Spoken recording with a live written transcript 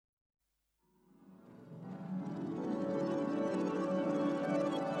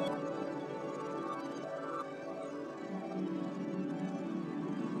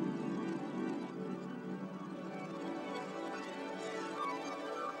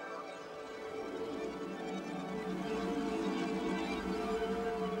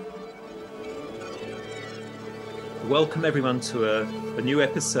welcome everyone to a new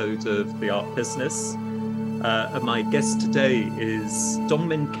episode of The Art Business. And my guest today is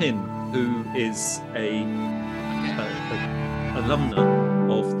DONGMIN Kim, who is a alumna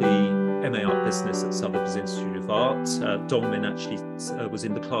of the MA Art Business at Sotheby's Institute of Art. DONGMIN actually was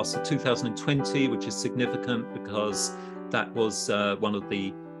in the class of 2020, which is significant because that was one of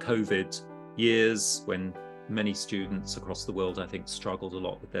the COVID years when many students across the world, I think, struggled a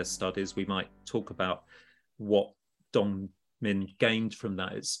lot with their studies. We might talk about what DONGMIN gained from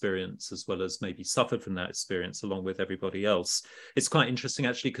that experience, as well as maybe suffered from that experience along with everybody else. It's quite interesting,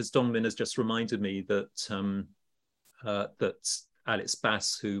 actually, because DONGMIN has just reminded me that that Alice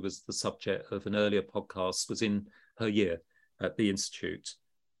Bass, who was the subject of an earlier podcast, was in her year at the Institute.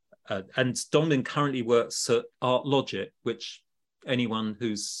 And DONGMIN currently works at Artlogic, which anyone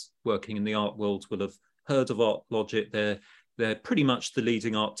who's working in the art world will have heard of Artlogic. They're pretty much the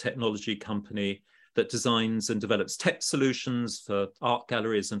leading art technology company that designs and develops tech solutions for art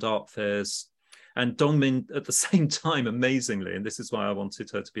galleries and art fairs. And DONGMIN, at the same time, amazingly, and this is why I wanted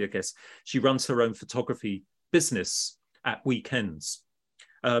her to be a guest, she runs her own photography business at weekends.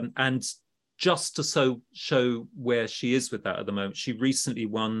 And just to show where she is with that at the moment, she recently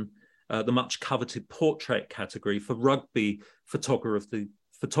won the much coveted portrait category for Rugby Photographer of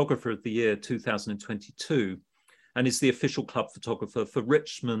the Year 2022, and is the official club photographer for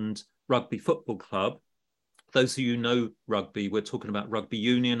Richmond Rugby Football Club. Those of you who know rugby, we're talking about rugby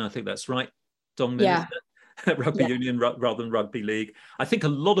union. I think that's right, DONGMIN. Yeah. Rugby union rather than rugby league. I think a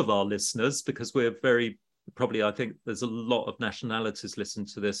lot of our listeners, because we're I think there's a lot of nationalities listen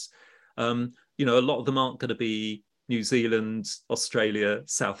to this. A lot of them aren't going to be New Zealand, Australia,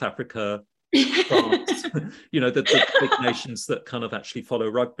 South Africa, France, the big nations that kind of actually follow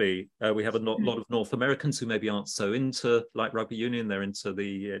rugby. We have a lot of North Americans who maybe aren't so into like rugby union, they're into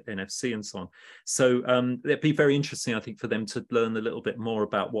the NFC and so on. So it'd be very interesting, I think, for them to learn a little bit more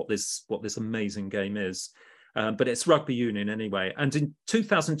about what this amazing game is. But it's rugby union anyway. And in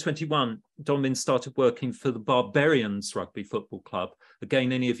 2021, DONGMIN started working for the Barbarians Rugby Football Club.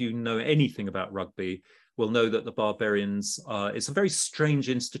 Again, any of you know anything about rugby will know that the Barbarians is a very strange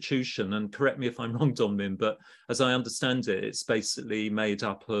institution, and correct me if I'm wrong, DONGMIN, but as I understand it, it's basically made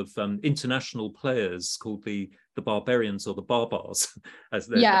up of international players called the Barbarians, or the Barbars, as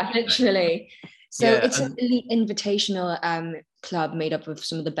they're literally. So yeah, it's an elite invitational club made up of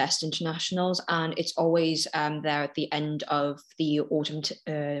some of the best internationals, and it's always there at the end of the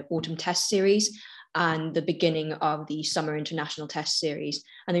autumn test series and the beginning of the summer international test series.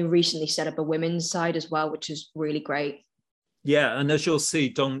 And they recently set up a women's side as well, which is really great. Yeah, and as you'll see,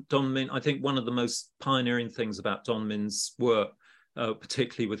 DONGMIN, I think one of the most pioneering things about DONGMIN's work,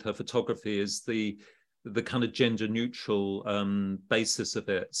 particularly with her photography, is the kind of gender neutral basis of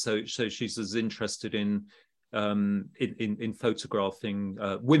it. So she's as interested in photographing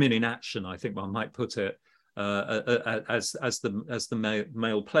women in action, I think one might put it, as the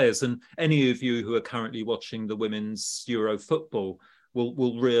male players. And any of you who are currently watching the women's Euro football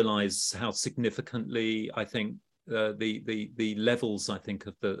will realise how significantly, I think, the levels, I think,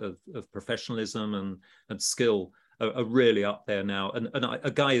 of professionalism and skill are really up there now. And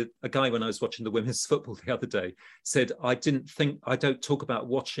a guy when I was watching the women's football the other day said, I don't talk about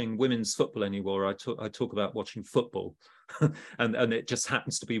watching women's football anymore. I talk about watching football, and it just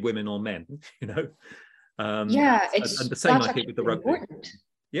happens to be women or men, it's and the same, I think, with the rugby. Important.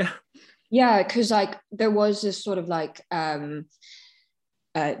 Yeah, because there was this sort of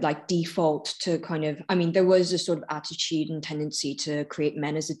default to there was this sort of attitude and tendency to create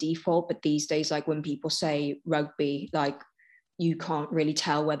men as a default, but these days, when people say rugby, you can't really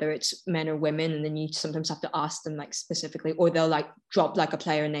tell whether it's men or women, and then you sometimes have to ask them specifically, or they'll drop a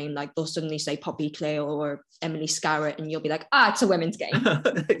player name, they'll suddenly say Poppy Cleo or Emily Scarrett, and you'll be like, it's a women's game.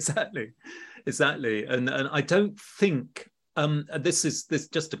 Exactly. And I don't think this is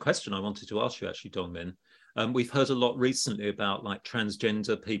just a question I wanted to ask you, actually, DONGMIN. We've heard a lot recently about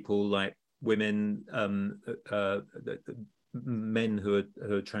transgender people, women, men who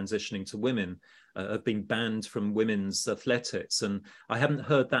are transitioning to women have been banned from women's athletics, and I haven't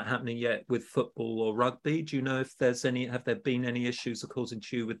heard that happening yet with football or rugby. Do you know if have there been any issues according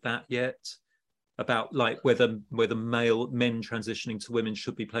to you with that yet? About whether men transitioning to women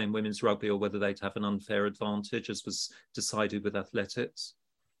should be playing women's rugby, or whether they'd have an unfair advantage, as was decided with athletics?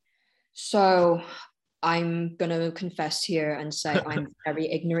 So I'm going to confess here and say I'm very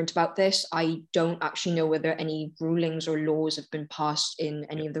ignorant about this. I don't actually know whether any rulings or laws have been passed in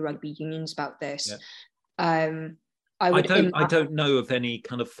any of the rugby unions about this. Yeah. I don't know of any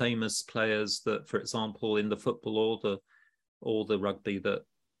kind of famous players that, for example, in the football or the rugby that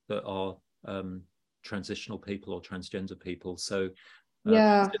are transitional people or transgender people. So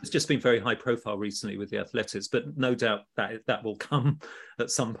Yeah. it's just been very high profile recently with the athletics, but no doubt that will come at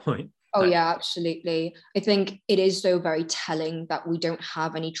some point. Oh yeah, absolutely. I think it is though very telling that we don't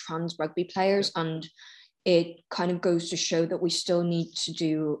have any trans rugby players, and it kind of goes to show that we still need to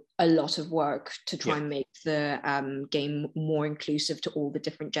do a lot of work to try and make the game more inclusive to all the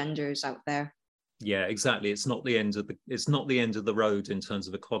different genders out there. Yeah, exactly. It's not the end of the road in terms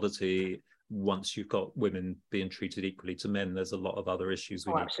of equality. Once you've got women being treated equally to men, there's a lot of other issues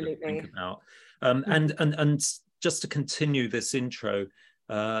we need to think about. And just to continue this intro,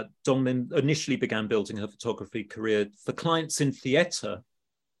 Dongmin initially began building her photography career for clients in theatre,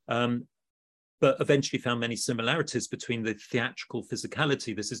 but eventually found many similarities between the theatrical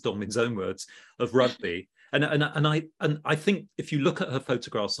physicality, this is Dongmin's own words, of rugby. And I think if you look at her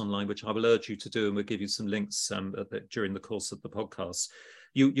photographs online, which I will urge you to do, and we'll give you some links during the course of the podcast,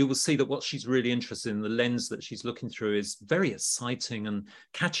 you will see that what she's really interested in, the lens that she's looking through, is very exciting and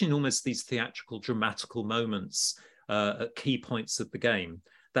catching almost these theatrical, dramatical moments at key points of the game.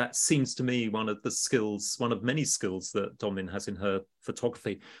 That seems to me one of many skills that Dongmin has in her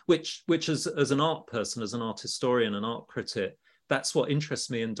photography, which as an art person, as an art historian, an art critic, that's what interests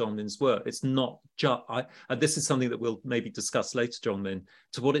me in Dongmin's work. It's not just, and this is something that we'll maybe discuss later, Dongmin,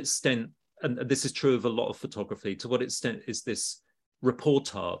 to what extent, and this is true of a lot of photography, to what extent is this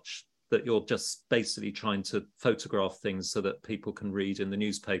reportage that you're just basically trying to photograph things so that people can read in the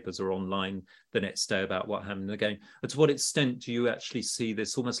newspapers or online the next day about what happened in the game? And to what extent do you actually see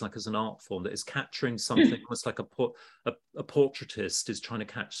this almost like as an art form that is capturing something, almost like a portraitist is trying to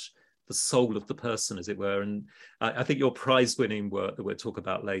catch the soul of the person, as it were? And I think your prize-winning work that we'll talk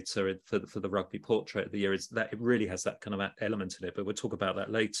about later for the Rugby Portrait of the Year is that it really has that kind of element in it, but we'll talk about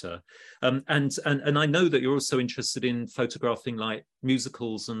that later. And I know that you're also interested in photographing like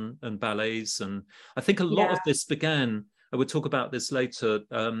musicals and ballets, and I think a lot of this began, and we'll talk about this later,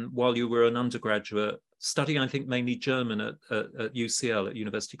 while you were an undergraduate studying, I think, mainly German at UCL, at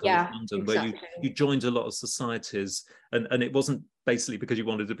University College London, exactly. where you joined a lot of societies, and it wasn't basically because you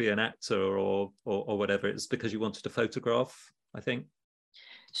wanted to be an actor or whatever, it's because you wanted to photograph, I think.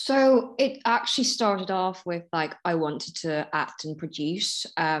 So it actually started off with like, I wanted to act and produce,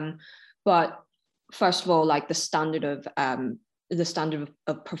 but first of all, like the standard of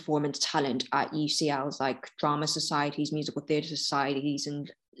performance talent at UCL's like drama societies, musical theatre societies,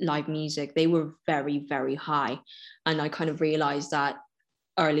 and live music, they were very, very high. And I kind of realized that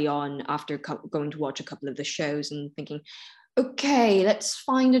early on after going to watch a couple of the shows and thinking, okay, let's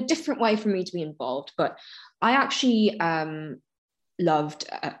find a different way for me to be involved. But I actually loved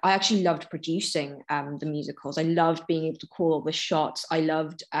producing the musicals. I loved being able to call all the shots. I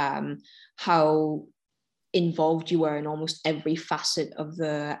loved how involved you were in almost every facet of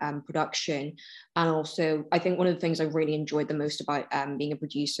the production. And also, I think one of the things I really enjoyed the most about being a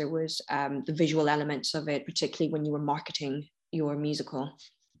producer was the visual elements of it, particularly when you were marketing your musical.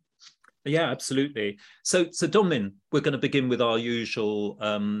 Yeah, absolutely. So Dongmin, we're going to begin with our usual.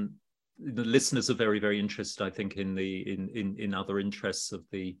 The listeners are very, very interested, I think, in other interests of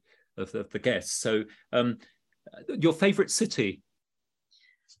the guests. So, your favorite city?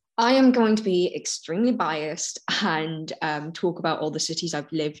 I am going to be extremely biased and talk about all the cities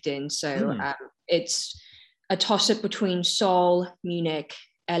I've lived in. So it's a toss-up between Seoul, Munich,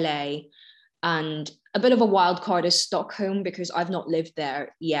 LA, and a bit of a wild card is Stockholm, because I've not lived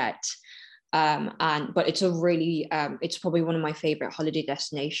there yet. But it's it's probably one of my favorite holiday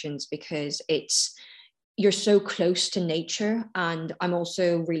destinations because you're so close to nature, and I'm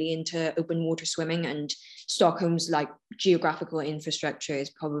also really into open water swimming, and Stockholm's like geographical infrastructure is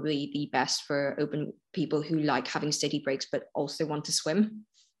probably the best for open people who like having city breaks but also want to swim.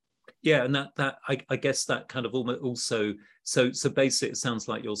 Yeah, and I guess that kind of also so basically it sounds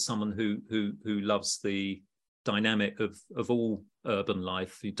like you're someone who loves the dynamic of all urban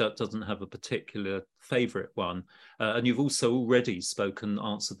life. He doesn't have a particular favorite one, and you've also already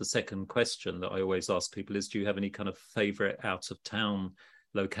answered the second question that I always ask people is, do you have any kind of favorite out of town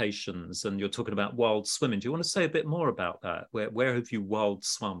locations? And you're talking about wild swimming. Do you want to say a bit more about that? Where have you wild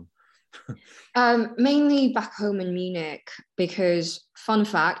swum? Mainly back home in Munich, because fun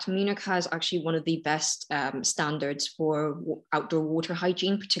fact, Munich has actually one of the best standards for outdoor water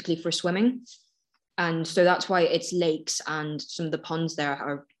hygiene, particularly for swimming. And so that's why its lakes and some of the ponds there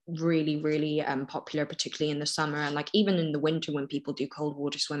are really, really popular, particularly in the summer and like even in the winter when people do cold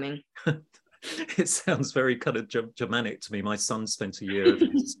water swimming. It sounds very kind of Germanic to me. My son spent a year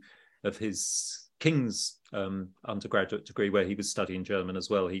of his King's undergraduate degree where he was studying German as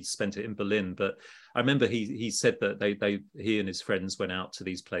well. He spent it in Berlin, but I remember he said that he and his friends went out to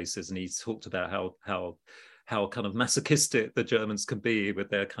these places, and he talked about how kind of masochistic the Germans can be with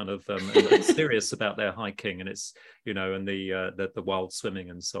their kind of and serious about their hiking, and it's, you know, and the wild swimming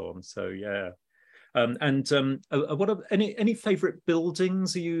and so on. So yeah. What are any favorite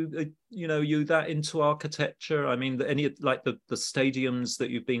buildings? Are you that into architecture? I mean, any like the stadiums that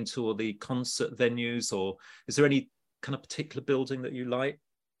you've been to, or the concert venues, or is there any kind of particular building that you like?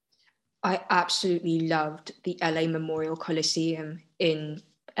 I absolutely loved the LA Memorial Coliseum in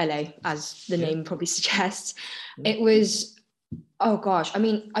LA, as the name probably suggests. It was, oh gosh, I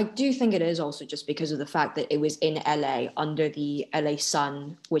mean, I do think it is also just because of the fact that it was in LA under the LA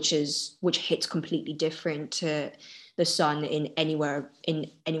sun, which hits completely different to the sun in anywhere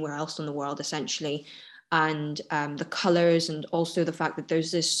else in the world, essentially. And the colors, and also the fact that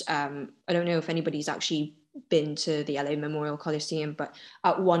there's this, I don't know if anybody's actually been to the LA Memorial Coliseum, but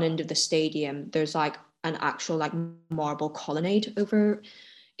at one end of the stadium, there's like an actual like marble colonnade over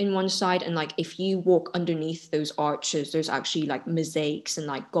in one side, and like if you walk underneath those arches, there's actually like mosaics and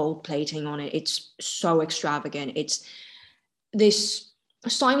like gold plating on it. It's so extravagant. It's this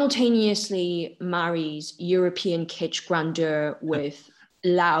simultaneously marries European kitsch grandeur with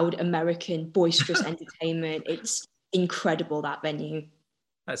loud American boisterous entertainment. It's incredible, that venue.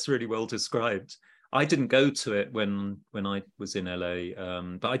 That's really well described. I didn't go to it when I was in LA,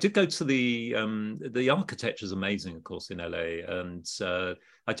 but I did go to the architecture is amazing, of course, in LA, and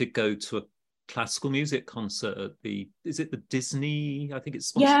I did go to a classical music concert at is it the Disney? I think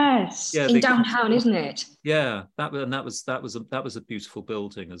it's yes, yeah, in downtown, isn't it? Yeah, that was a beautiful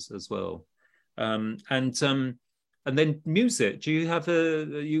building as well, and then music. Do you have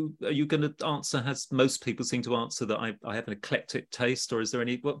are you going to answer? Has most people seem to answer that I have an eclectic taste, or is there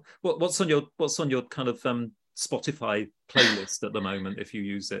any what's on your kind of Spotify playlist at the moment if you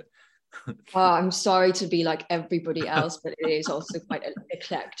use it? I'm sorry to be like everybody else, but it is also quite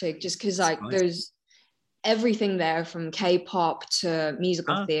eclectic, just because like there's everything there, from K-pop to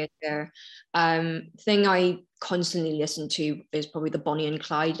musical theatre. Thing I constantly listen to is probably the Bonnie and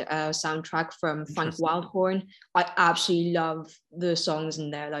Clyde soundtrack from Frank Wildhorn. I absolutely love the songs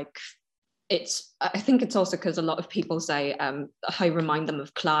in there. Like I think it's also because a lot of people say I remind them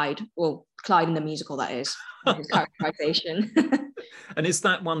of Clyde. Well, Clyde in the musical, that is, his characterization. And is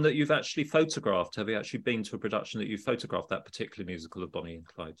that one that you've actually photographed? Have you actually been to a production that you photographed, that particular musical of Bonnie and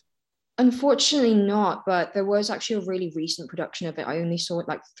Clyde? Unfortunately not, but there was actually a really recent production of it. I only saw it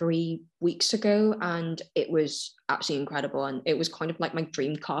like 3 weeks ago, and it was absolutely incredible. And it was kind of like my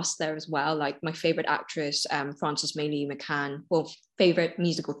dream cast there as well. Like my favorite actress, Frances Maylie McCann, well, favorite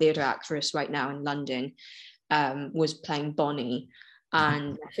musical theatre actress right now in London, was playing Bonnie.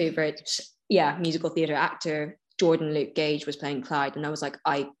 And my favorite, musical theatre actor, Jordan Luke Gage, was playing Clyde. And I was like,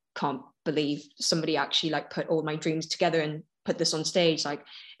 I can't believe somebody actually like put all my dreams together and put this on stage. Like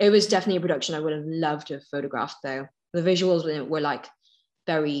it was definitely a production I would have loved to have photographed, though. The visuals in it were like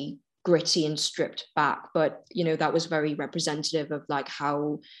very gritty and stripped back, but you know, that was very representative of like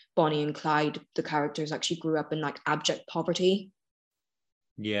how Bonnie and Clyde, the characters, actually grew up in like abject poverty.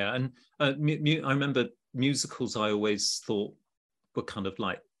 Yeah, and I remember musicals I always thought were kind of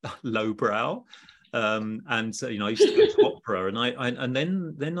like lowbrow. And you know, I used to go to opera, and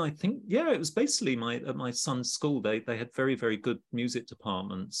then I think it was basically at my son's school they had very, very good music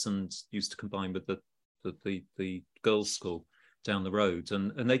departments, and used to combine with the girls' school down the road,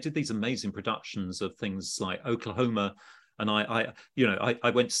 and they did these amazing productions of things like Oklahoma, and I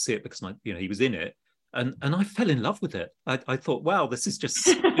went to see it because he was in it. And I fell in love with it. I thought, wow, this is just,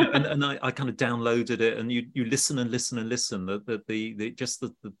 and I kind of downloaded it, and you listen and listen and listen.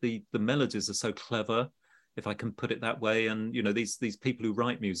 The melodies are so clever, if I can put it that way. And you know, these people who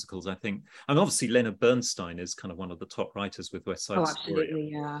write musicals, I think, and obviously Leonard Bernstein is kind of one of the top writers with West Side Story. Absolutely,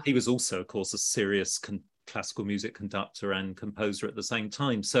 yeah. He was also, of course, a serious classical music conductor and composer at the same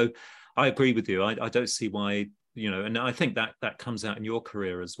time. So I agree with you. I don't see why. And I think that comes out in your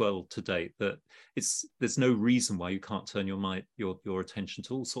career as well to date, that there's no reason why you can't turn your attention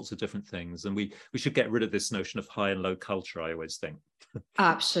to all sorts of different things. And we should get rid of this notion of high and low culture, I always think.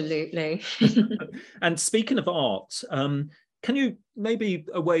 Absolutely. And speaking of art, can you maybe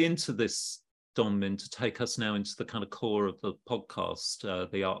a way into this, DONGMIN, to take us now into the kind of core of the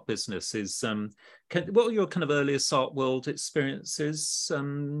podcast, the art business, is what were your kind of earliest art world experiences?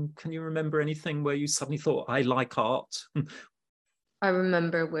 Can you remember anything where you suddenly thought, I like art? I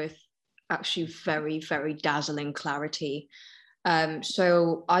remember with actually very, very dazzling clarity.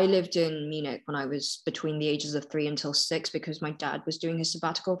 So I lived in Munich when I was between the ages of 3 until 6, because my dad was doing his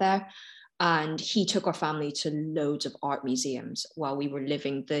sabbatical there. And he took our family to loads of art museums while we were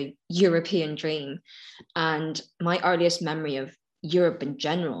living the European dream. And my earliest memory of Europe in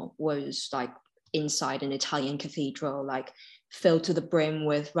general was like inside an Italian cathedral, like filled to the brim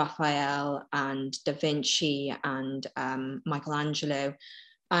with Raphael and Da Vinci and Michelangelo.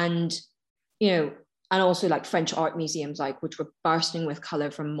 And, you know, and also like French art museums, like which were bursting with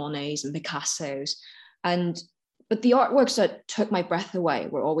color from Monet's and Picasso's. But the artworks that took my breath away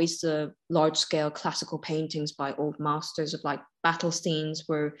were always the large-scale classical paintings by old masters of like battle scenes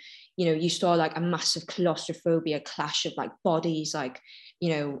where, you know, you saw like a massive claustrophobia clash of like bodies, like, you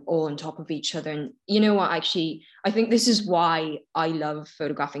know, all on top of each other. And you know what, actually, I think this is why I love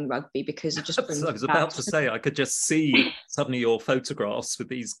photographing rugby, because it just brings I was about to say, I could just see suddenly your photographs with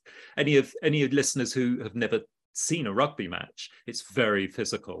these, any of listeners who have never seen a rugby match, it's very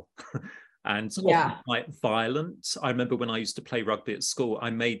physical. And often quite violent. I remember when I used to play rugby at school,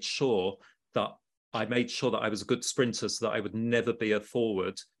 I made sure that I was a good sprinter so that I would never be a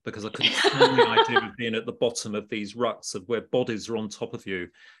forward, because I couldn't stand the idea of being at the bottom of these ruts of where bodies are on top of you,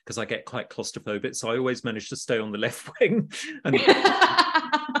 because I get quite claustrophobic. So I always managed to stay on the left wing. And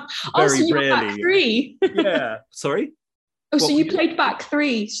very rarely. Back three. Yeah. Sorry? Oh, so you played back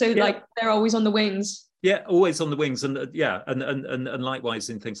three. So like they're always on the wings. Yeah, always on the wings, and and likewise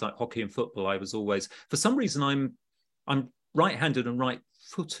in things like hockey and football, I was always, for some reason, I'm right-handed and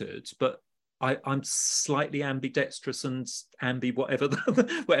right-footed, but I'm slightly ambidextrous and whatever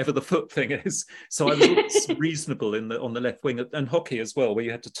the foot thing is. So I was always reasonable on the left wing, and hockey as well, where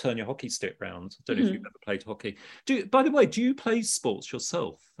you had to turn your hockey stick round. I don't know if you've ever played hockey. By the way, do you play sports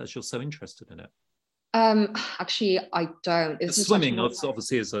yourself, as you're so interested in it? Actually, I don't. Swimming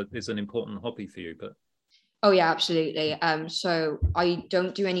obviously is an important hobby for you, but. Oh yeah, absolutely. So I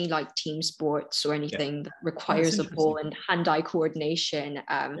don't do any like team sports or anything that requires a ball and hand-eye coordination.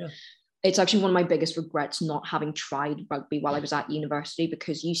 It's actually one of my biggest regrets not having tried rugby while I was at university,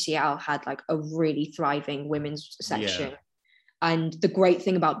 because UCL had like a really thriving women's section. And the great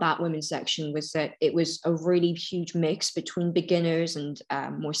thing about that women's section was that it was a really huge mix between beginners and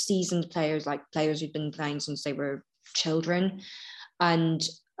more seasoned players, like players who'd been playing since they were children. And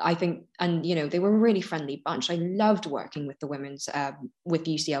I think, and you know, they were a really friendly bunch. I loved working with the women's, with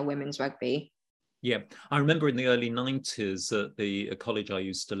UCL women's rugby. Yeah, I remember in the early 90s at the college I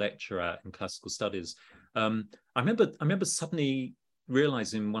used to lecture at in classical studies. I remember suddenly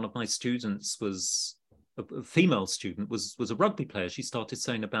realizing one of my students was a female student was a rugby player. She started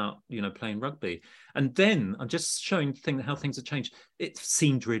saying about, you know, playing rugby, and then I'm just showing how things have changed. It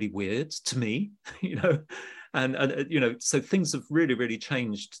seemed really weird to me, you know. And you know, so things have really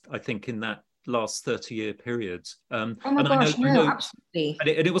changed, I think, in that last 30-year period. Oh my gosh, I know, absolutely. And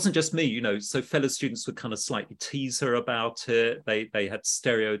it wasn't just me, you know. So fellow students would kind of slightly tease her about it. They had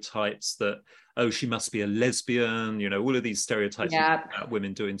stereotypes that, oh, she must be a lesbian, you know, all of these stereotypes about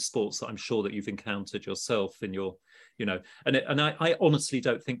women doing sports that I'm sure that you've encountered yourself in your, you know. And I honestly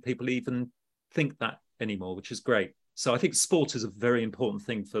don't think people even think that anymore, which is great. So I think sport is a very important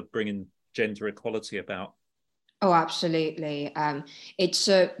thing for bringing gender equality about. Oh, absolutely. It's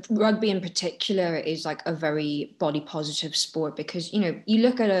rugby in particular is like a very body positive sport, because, you know, you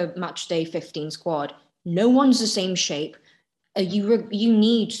look at a match day 15 squad, no one's the same shape. You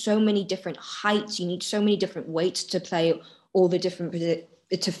need so many different heights. You need so many different weights to play all the different,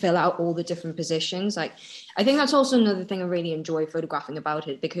 to fill out all the different positions. Like, I think that's also another thing I really enjoy photographing about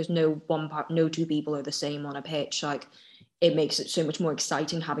it, because no two people are the same on a pitch. Like, it makes it so much more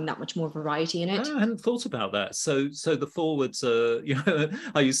exciting having that much more variety in it. I hadn't thought about that. So the forwards are, you know,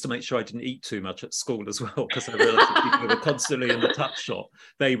 I used to make sure I didn't eat too much at school as well, because I realized that people were constantly in the touch shot.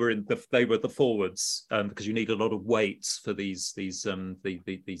 They were the forwards, because you need a lot of weight for these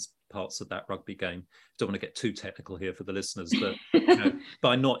parts of that rugby game. Don't want to get too technical here for the listeners, but you know,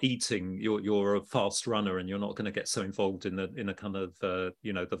 by not eating, you're a fast runner, and you're not going to get so involved in a kind of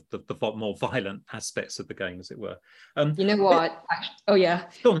you know, the more violent aspects of the game, as it were. You know what?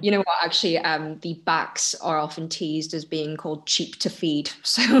 You know what? Actually, the backs are often teased as being called cheap to feed,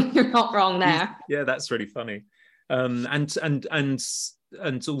 so you're not wrong there. Yeah, that's really funny, and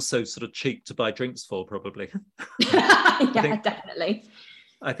also sort of cheap to buy drinks for, probably. Definitely.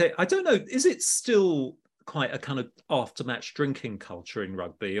 I don't know. Is it still quite a kind of after-match drinking culture in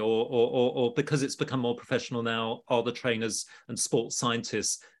rugby, or because it's become more professional now, are the trainers and sports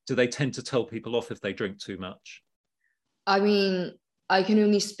scientists, do they tend to tell people off if they drink too much? I mean, I can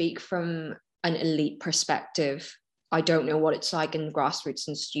only speak from an elite perspective. I don't know what it's like in grassroots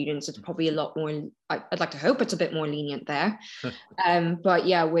and students. It's probably a lot more, I'd like to hope it's a bit more lenient there. But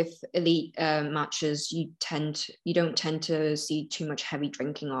yeah, with elite matches, you don't tend to see too much heavy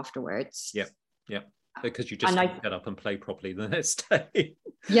drinking afterwards. Yeah, yeah. Because you just can't get up and play properly the next day.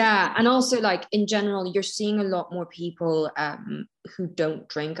 Yeah, and also like in general, you're seeing a lot more people who don't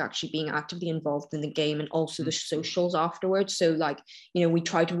drink actually being actively involved in the game, and also the socials afterwards. So like, you know, we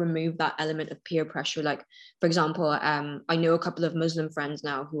try to remove that element of peer pressure. Like, for example, I know a couple of Muslim friends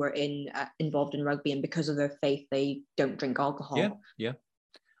now who are involved in rugby, and because of their faith, they don't drink alcohol. Yeah, yeah.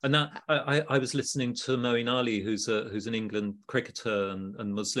 And that I was listening to Moeen Ali, who's an England cricketer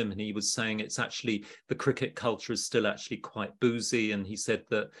and Muslim, and he was saying it's actually the cricket culture is still actually quite boozy, and he said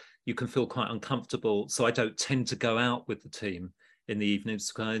that you can feel quite uncomfortable. So I don't tend to go out with the team in the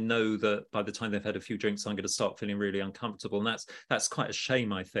evenings because I know that by the time they've had a few drinks, I'm going to start feeling really uncomfortable, and that's quite a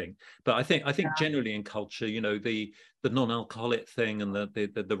shame, I think. But I think generally in culture, you know, the non-alcoholic thing and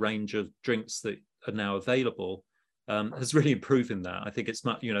the range of drinks that are now available. Has really improved in that. I think it's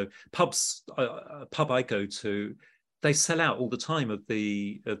much, you know, pubs, a pub I go to, they sell out all the time of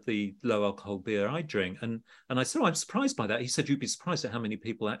the low alcohol beer I drink. And I said, oh, I'm surprised by that. He said, you'd be surprised at how many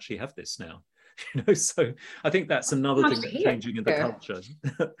people actually have this now. You know, so I think that's another thing that's changing in the culture.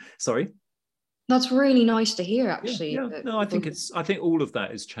 Sorry? That's really nice to hear, actually. Yeah. No, I think all of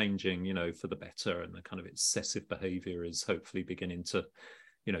that is changing, you know, for the better, and the kind of excessive behavior is hopefully beginning to,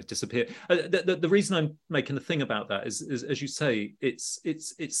 you know, disappear. The reason I'm making a thing about that is as you say, it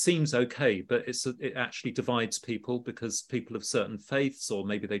seems okay, but it actually divides people because people of certain faiths, or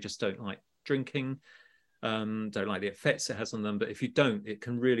maybe they just don't like drinking, don't like the effects it has on them. But if you don't, it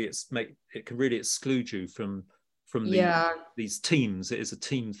can really exclude you from these teams. It is a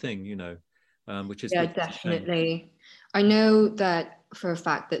team thing, you know, which is definitely. I know that for a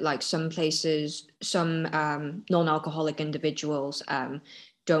fact that like some places, some non-alcoholic individuals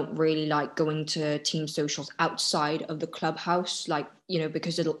don't really like going to team socials outside of the clubhouse, like, you know,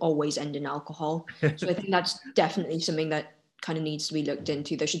 because it'll always end in alcohol. So I think that's definitely something that kind of needs to be looked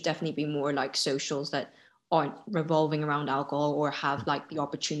into. There should definitely be more like socials that aren't revolving around alcohol or have like the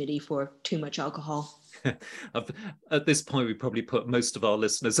opportunity for too much alcohol. At this point, we probably put most of our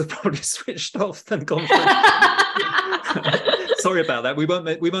listeners have probably switched off and gone for sorry about that. We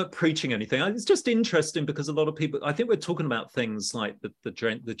weren't preaching anything. It's just interesting because a lot of people, I think we're talking about things like the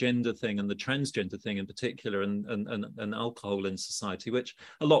gender thing and the transgender thing in particular, and alcohol in society, which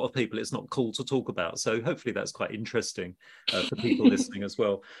a lot of people, it's not cool to talk about. So hopefully that's quite interesting for people listening as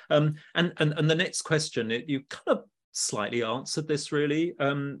well. And the next question, you kind of slightly answered this really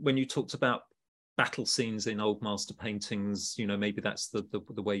when you talked about battle scenes in old master paintings. You know, maybe that's the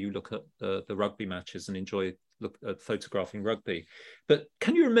way you look at the rugby matches and enjoy photographing rugby. But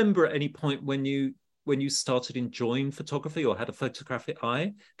can you remember at any point when you started enjoying photography or had a photographic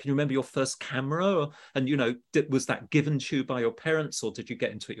eye? Can you remember your first camera? And, you know, was that given to you by your parents, or did you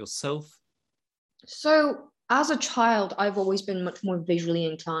get into it yourself? So as a child, I've always been much more visually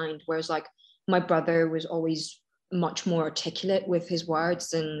inclined, whereas like my brother was always much more articulate with his words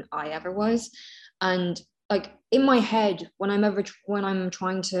than I ever was. And like in my head, when I'm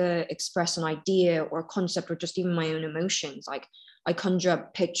trying to express an idea or a concept or just even my own emotions, like I conjure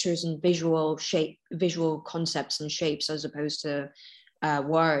up pictures and visual concepts and shapes as opposed to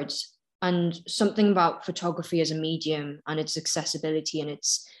words. And something about photography as a medium and its accessibility and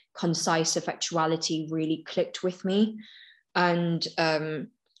its concise effectuality really clicked with me. And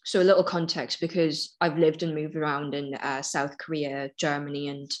so a little context, because I've lived and moved around in South Korea, Germany,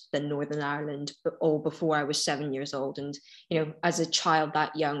 and then Northern Ireland, but all before I was 7 years old. And, you know, as a child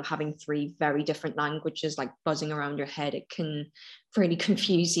that young, having 3 very different languages like buzzing around your head, it can really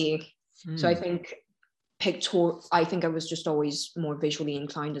confuse you. So I think I was just always more visually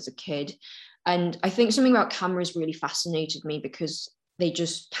inclined as a kid. And I think something about cameras really fascinated me because they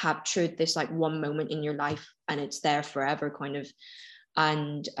just captured this like one moment in your life and it's there forever kind of.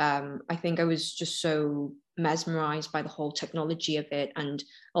 And I think I was just so mesmerized by the whole technology of it, and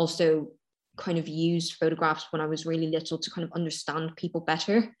also kind of used photographs when I was really little to kind of understand people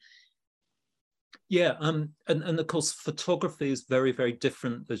better. Yeah, and of course, photography is very, very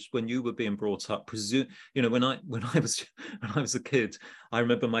different as when you were being brought up. You know, when I was a kid, I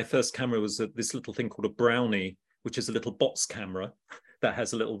remember my first camera was this little thing called a Brownie, which is a little box camera that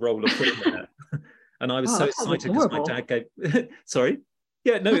has a little roll of film in it. And I was so excited because my dad gave. Sorry,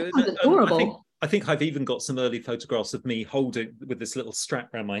 yeah, no, adorable. I think I've even got some early photographs of me holding with this little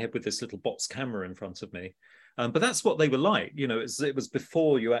strap around my head with this little box camera in front of me. But that's what they were like. You know, it was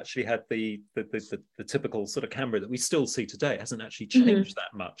before you actually had the typical sort of camera that we still see today. It hasn't actually changed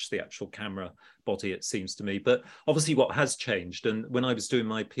that much, the actual camera body, it seems to me. But obviously what has changed, and when I was doing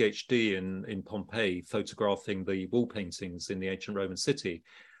my PhD in Pompeii, photographing the wall paintings in the ancient Roman city,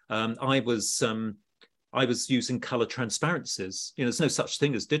 I was using color transparencies. You know, there's no such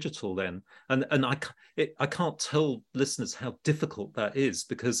thing as digital then. And I can't tell listeners how difficult that is,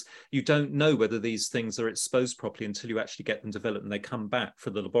 because you don't know whether these things are exposed properly until you actually get them developed and they come back for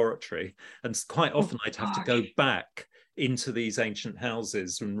the laboratory. And quite often I'd have to go back into these ancient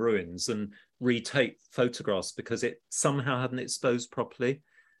houses and ruins and retake photographs because it somehow hadn't exposed properly,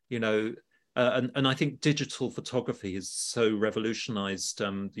 you know. And I think digital photography has so revolutionized,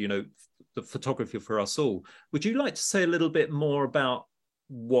 you know, the photography for us all. Would you like to say a little bit more about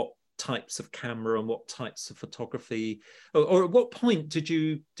what types of camera and what types of photography, or at what point did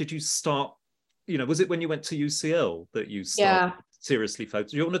you start? You know, was it when you went to UCL that you started seriously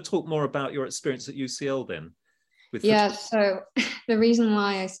photographing? Do you want to talk more about your experience at UCL then? So the reason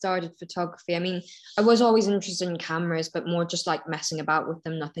why I started photography, I mean, I was always interested in cameras, but more just like messing about with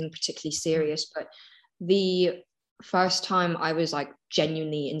them, nothing particularly serious. But the first time I was like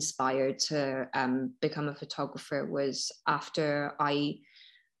genuinely inspired to become a photographer was after I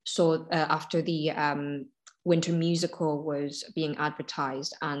saw after the winter musical was being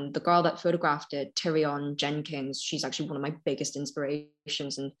advertised, and the girl that photographed it, Tyrion Jenkins, she's actually one of my biggest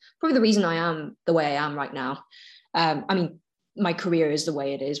inspirations and probably the reason I am the way I am right now. I mean, my career is the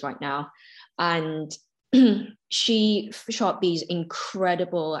way it is right now. And she shot these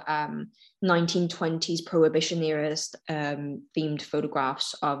incredible 1920s Prohibition era themed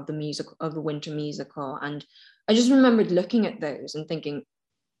photographs of the music, of the winter musical. And I just remembered looking at those and thinking,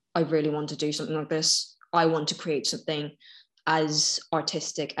 I really want to do something like this. I want to create something as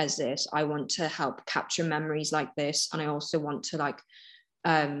artistic as this. I want to help capture memories like this. And I also want to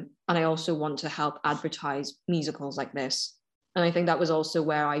help advertise musicals like this. And I think that was also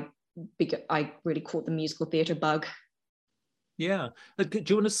where I really caught the musical theatre bug. Yeah. Do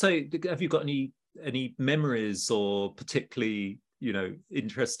you want to say, have you got any memories, or particularly, you know,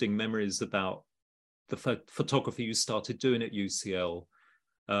 interesting memories about the photography you started doing at UCL?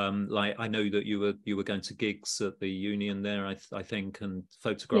 Like, I know that you were going to gigs at the Union there, I think, and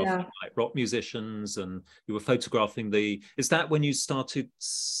photographing like rock musicians, and you were photographing is that when you started?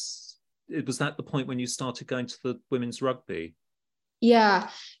 Was that the point when you started going to the women's rugby? Yeah.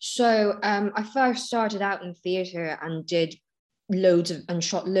 So I first started out in theatre and did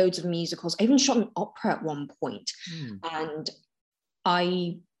shot loads of musicals. I even shot an opera at one point. And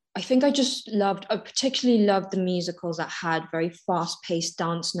I think I particularly loved the musicals that had very fast-paced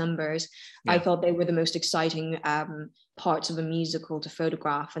dance numbers. I thought they were the most exciting parts of a musical to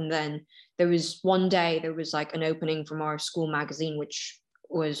photograph. And then there was one day, there was like an opening from our school magazine, which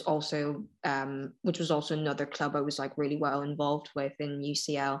was also another club I was like really well involved with in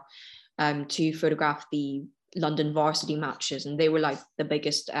UCL, to photograph the London varsity matches. And they were like the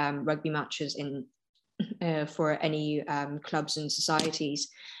biggest rugby matches for any clubs and societies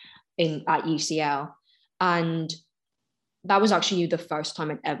at UCL. And that was actually the first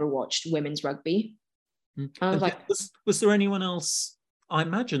time I'd ever watched women's rugby. And I was like, was there anyone else? I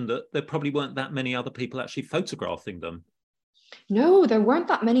imagine that there probably weren't that many other people actually photographing them. No, there weren't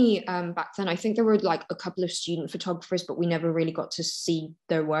that many back then. I think there were like a couple of student photographers, but we never really got to see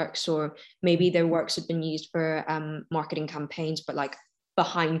their works, or maybe their works had been used for marketing campaigns, but like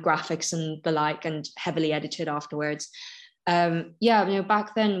behind graphics and the like, and heavily edited afterwards.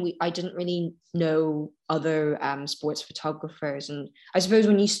 Back then I didn't really know other sports photographers, and I suppose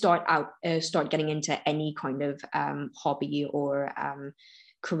when you start getting into any kind of hobby or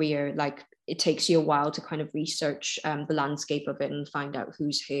career, like it takes you a while to kind of research the landscape of it and find out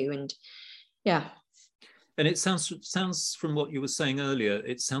who's who. And and it sounds from what you were saying earlier,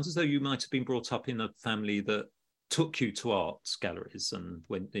 it sounds as though you might have been brought up in a family that took you to art galleries and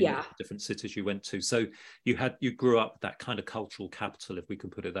went in different cities you went to. So you grew up that kind of cultural capital, if we can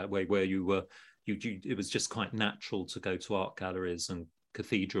put it that way, where it was just quite natural to go to art galleries and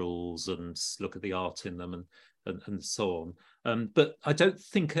cathedrals and look at the art in them and so on. But I don't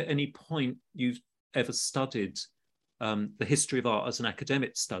think at any point you've ever studied the history of art as an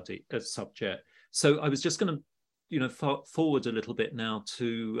academic subject. So I was just going to, you know, forward a little bit now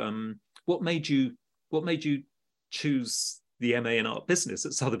to what made you choose the MA in Art Business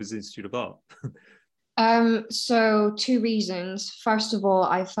at Sotheby's Institute of Art? So two reasons. First of all,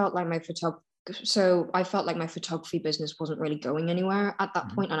 I felt like my so I felt like my photography business wasn't really going anywhere at that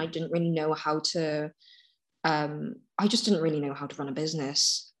point, and I didn't really know how to I just didn't really know how to run a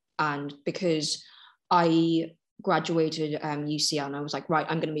business. And because I graduated UCL, and I was like, right,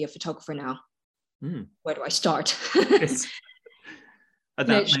 I'm going to be a photographer now. Where do I start? Yes. And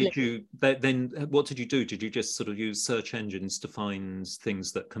that Literally. made you, then what did you do? Did you just sort of use search engines to find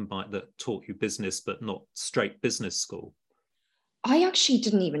things that that taught you business, but not straight business school? I actually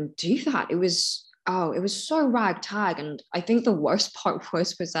didn't even do that. It was so ragtag. And I think the worst part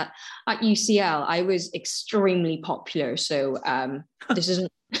was that at UCL I was extremely popular. So this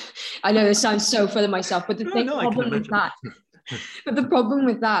isn't I know it sounds so full of myself, but the problem with that but the problem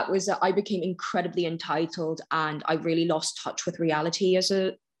with that was that I became incredibly entitled, and I really lost touch with reality as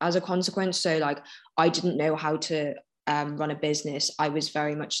a consequence. So like I didn't know how to run a business. I was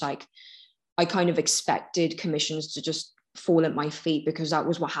very much like, I kind of expected commissions to just fall at my feet, because that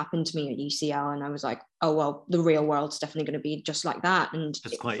was what happened to me at UCL. And I was like, oh well, the real world's definitely going to be just like that. And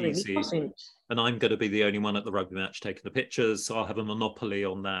it's it quite really easy. wasn't. And I'm going to be the only one at the rugby match taking the pictures, so I'll have a monopoly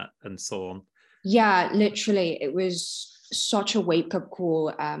on that, and so on. Yeah, literally, it was such a wake-up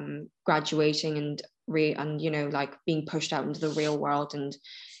call, graduating and like being pushed out into the real world. And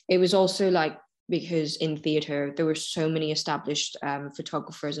it was also like, because in theater there were so many established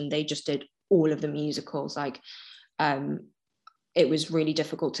photographers, and they just did all of the musicals. Like it was really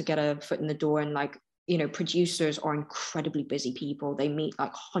difficult to get a foot in the door. And like, producers are incredibly busy people. They meet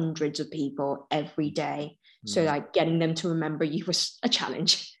like hundreds of people every day. So like getting them to remember you was a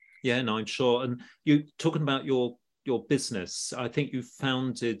challenge. Yeah, no, I'm sure. And you talking about your business, I think you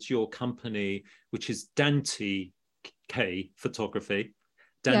founded your company, which is Dante K Photography.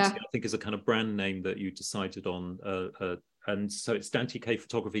 Dante, I think, is a kind of brand name that you decided on. And so it's Dante K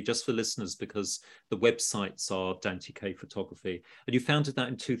Photography, just for listeners, because the websites are Dante K Photography. And you founded that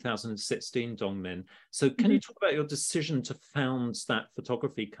in 2016, Dongmin. So can you talk about your decision to found that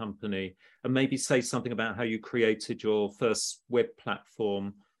photography company, and maybe say something about how you created your first web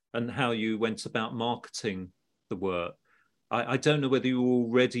platform and how you went about marketing the work? I don't know whether you were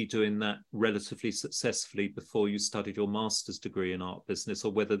already doing that relatively successfully before you studied your master's degree in art business,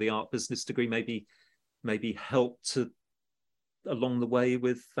 or whether the art business degree maybe helped to along the way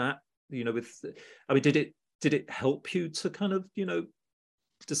with that. Did it help you to kind of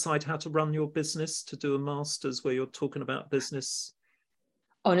decide how to run your business, to do a master's where you're talking about business?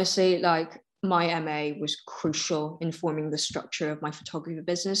 Honestly, like my MA was crucial in forming the structure of my photography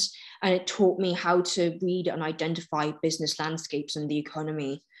business, and it taught me how to read and identify business landscapes and the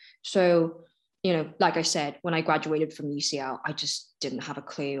economy. So, like I said, when I graduated from UCL, I just didn't have a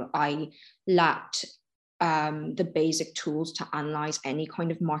clue. I lacked the basic tools to analyze any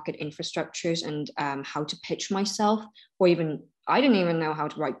kind of market infrastructures, and how to pitch myself, or even I didn't even know how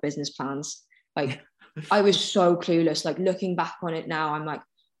to write business plans. Like I was so clueless. Like looking back on it now, I'm like,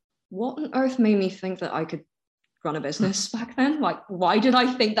 what on earth made me think that I could run a business back then? Like, why did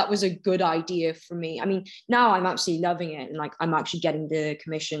I think that was a good idea for me? I mean, now I'm absolutely loving it, and like I'm actually getting the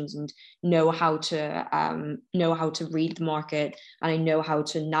commissions and know how to read the market, and I know how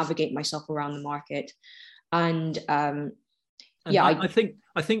to navigate myself around the market. And yeah, I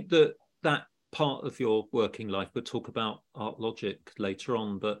think that part of your working life, we'll talk about Artlogic later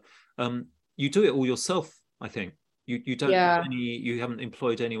on, but you do it all yourself. I think you don't have you haven't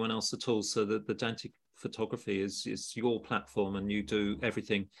employed anyone else at all. So the Dante Photography is your platform, and you do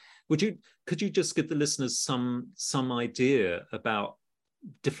everything. Could you just give the listeners some idea about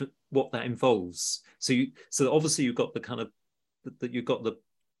what that involves? So obviously you've got the kind of that you've got the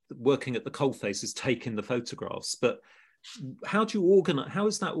working at the coalface is taking the photographs, but how do you organize? How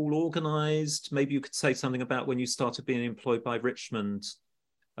is that all organized? Maybe you could say something about when you started being employed by Richmond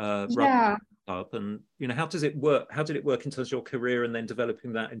Club, and how does it work? How did it work in terms of your career and then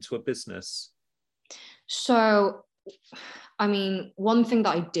developing that into a business? So, I mean, one thing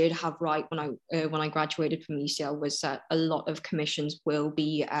that I did have right when I graduated from UCL was that a lot of commissions will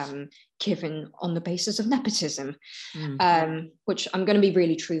be given on the basis of nepotism, which I'm going to be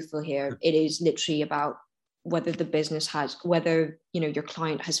really truthful here. It is literally about whether the business whether your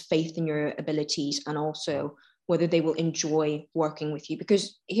client has faith in your abilities, and also whether they will enjoy working with you.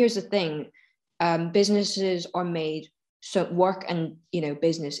 Because here's the thing, businesses are made, so work and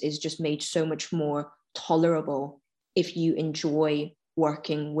business is just made so much more tolerable if you enjoy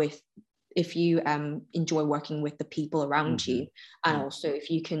working with the people around you, and also if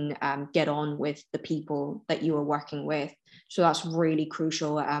you can get on with the people that you are working with. So that's really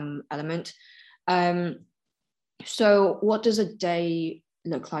crucial element. So what does a day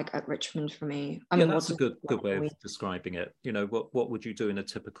look like at Richmond for me? I mean, that's a good way of describing it. What would you do in a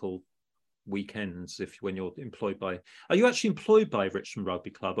typical weekends when you're employed by. Are you actually employed by Richmond Rugby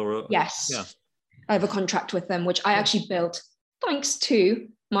Club or? Yes. Yeah. I have a contract with them, which I actually built thanks to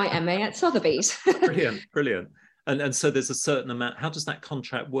my MA at Sotheby's. Brilliant. And so there's a certain amount. How does that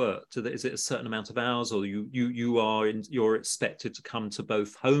contract work? Is it a certain amount of hours, or you're expected to come to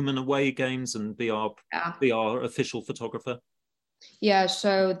both home and away games and be our official photographer? Yeah,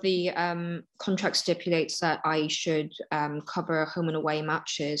 so the contract stipulates that I should cover home and away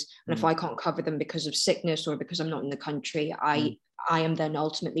matches, and if I can't cover them because of sickness or because I'm not in the country, I am then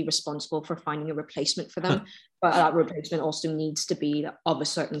ultimately responsible for finding a replacement for them. But that replacement also needs to be of a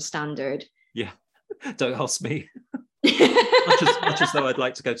certain standard. Yeah. Don't ask me. much as though I'd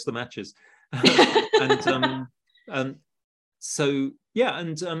like to go to the matches.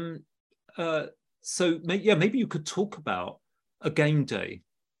 Maybe you could talk about a game day.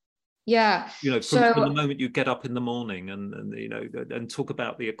 Yeah. From the moment you get up in the morning and talk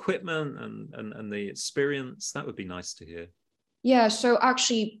about the equipment and the experience. That would be nice to hear. Yeah. So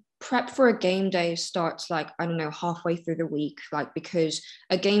actually, prep for a game day starts halfway through the week, because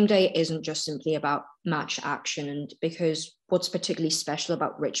a game day isn't just simply about match action, and because what's particularly special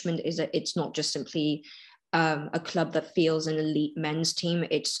about Richmond is that it's not just simply a club that feels an elite men's team.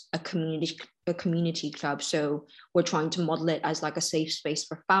 It's a community club, so we're trying to model it as like a safe space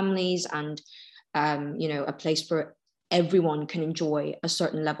for families and a place where everyone can enjoy a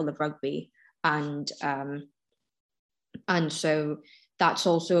certain level of rugby, and so that's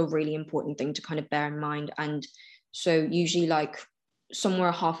also a really important thing to kind of bear in mind. And so usually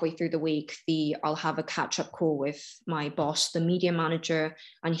somewhere halfway through the week, I'll have a catch-up call with my boss, the media manager,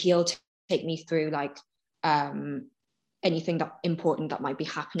 and he'll take me through anything that important that might be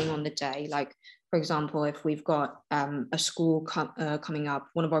happening on the day. Like, for example, if we've got a school coming up,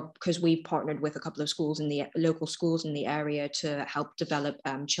 because we've partnered with a couple of local schools in the area to help develop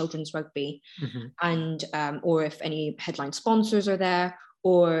children's rugby, and or if any headline sponsors are there,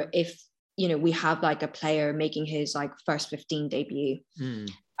 or if we have a player making his first 15 debut,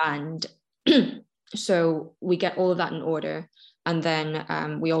 and so we get all of that in order. And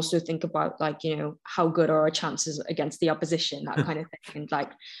then we also think about how good are our chances against the opposition, that kind of thing. And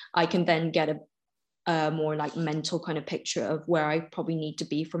I can then get a more mental kind of picture of where I probably need to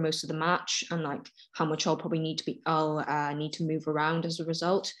be for most of the match, and how much I'll need to move around as a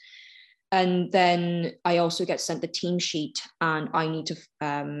result. And then I also get sent the team sheet, and I need to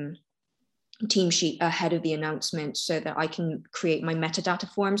team sheet ahead of the announcement so that I can create my metadata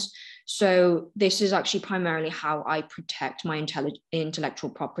forms. So this is actually primarily how I protect my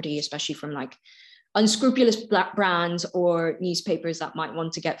intellectual property, especially from unscrupulous black brands or newspapers that might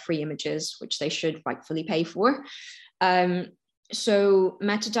want to get free images, which they should rightfully pay for. So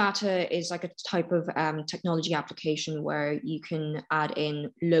metadata is a type of technology application where you can add in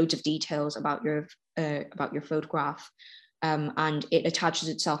loads of details about your photograph, and it attaches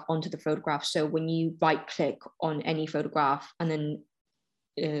itself onto the photograph. So when you right click on any photograph and then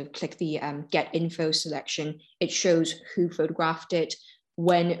click the get info selection, it shows who photographed it,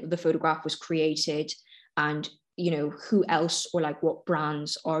 when the photograph was created, and who else or what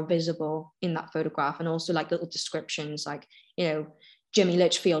brands are visible in that photograph, and also little descriptions Jimmy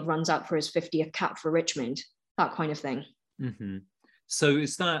Litchfield runs out for his 50th cap for Richmond, that kind of thing. So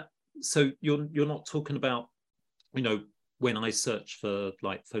you're not talking about when I search for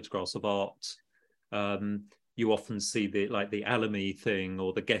photographs of art, you often see the Alamy thing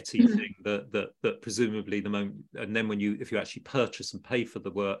or the Getty thing that presumably the moment, and then if you actually purchase and pay for the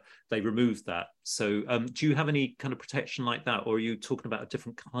work, they remove that. So do you have any kind of protection like that, or are you talking about a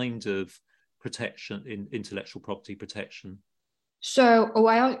different kind of protection in intellectual property protection? So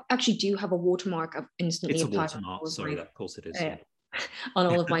I actually do have a watermark of instantly. It's a watermark, sorry, of course it is. On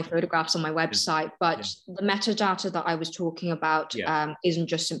all of my photographs on my website, but the metadata that I was talking about isn't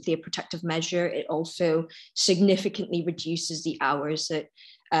just simply a protective measure. It also significantly reduces the hours that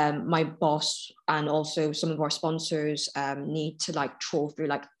my boss and also some of our sponsors need to trawl through.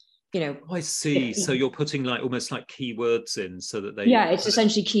 I see. So you're putting almost keywords in so that they. Yeah, it's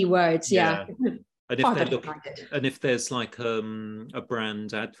essentially keywords. Yeah. And if there's a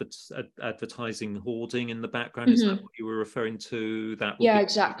brand advertising hoarding in the background, is that what you were referring to? That would be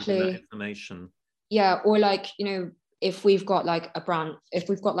exactly that information. Yeah, or if we've got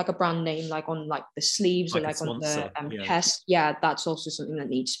a brand name on the sleeves or on the chest, that's also something that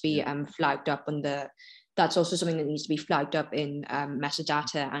needs to be flagged up on the. That's also something that needs to be flagged up in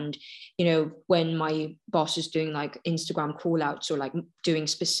metadata. And, when my boss is doing Instagram call outs or doing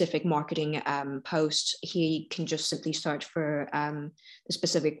specific marketing posts, he can just simply search for the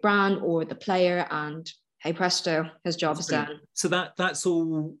specific brand or the player, and hey presto, his job is done. So that's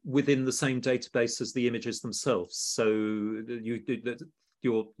all within the same database as the images themselves. So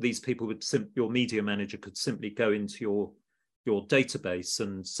these people would your media manager could simply go into your database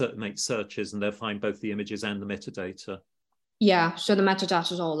and make searches, and they'll find both the images and the metadata. Yeah, so the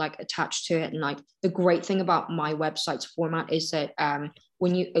metadata is all like attached to it, and like the great thing about my website's format is that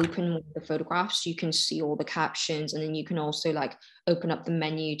when you open one of the photographs, you can see all the captions, and then you can also like open up the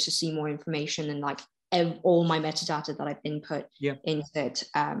menu to see more information, and like all my metadata that I've input into it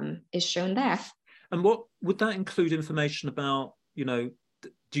is shown there. And what would that include? Information about,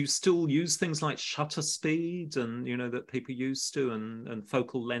 do you still use things like shutter speed and, that people used to, and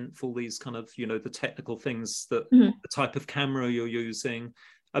focal length, all these kind of, the technical things that the type of camera you're using?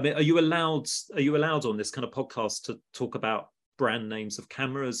 I mean, are you allowed on this kind of podcast to talk about brand names of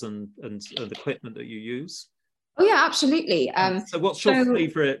cameras and equipment that you use? Oh yeah, absolutely. So what's your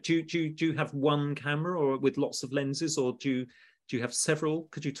favorite? Do you have one camera or with lots of lenses, or do you have several?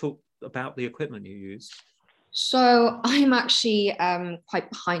 Could you talk about the equipment you use? So I'm actually quite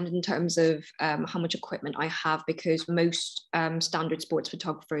behind in terms of how much equipment I have, because most standard sports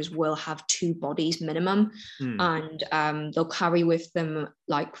photographers will have 2 bodies minimum, and they'll carry with them,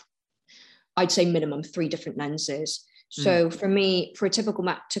 like, I'd say minimum 3 different lenses. So for me,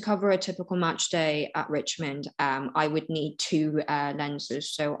 to cover a typical match day at Richmond, I would need 2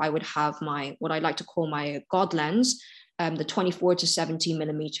 lenses. So I would have what I like to call my God lens, the 24 to 70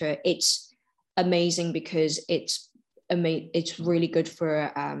 millimeter. It's amazing because it's really good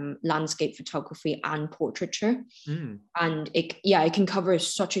for landscape photography and portraiture, and it can cover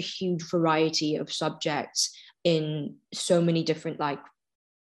such a huge variety of subjects in so many different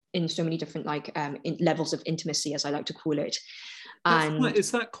levels of intimacy, as I like to call it. And is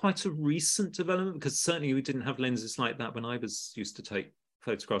that quite a recent development? Because certainly we didn't have lenses like that when I used to take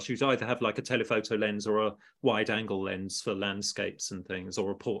photographs. You'd either have like a telephoto lens or a wide angle lens for landscapes and things,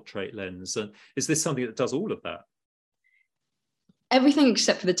 or a portrait lens. And is this something that does all of that? Everything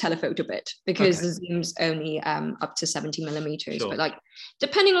except for the telephoto bit, because the zoom's only up to 70 millimeters. Sure. But like,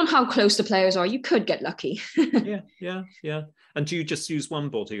 depending on how close the players are, you could get lucky. Yeah. And do you just use one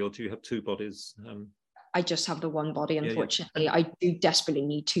body, or do you have 2 bodies? I just have the one body, unfortunately. I do desperately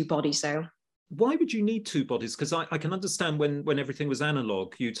need 2 bodies though. Why would you need 2 bodies? Because I can understand when everything was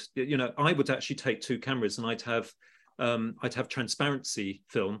analog, I would actually take 2 cameras, and I'd have transparency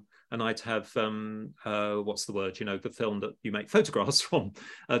film, and I'd have what's the word? The film that you make photographs from.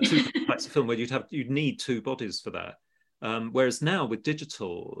 2 types of film where you'd need 2 bodies for that. Whereas now with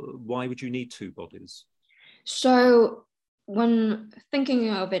digital, why would you need 2 bodies? So when thinking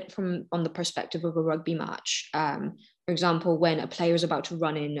of it on the perspective of a rugby match, for example, when a player is about to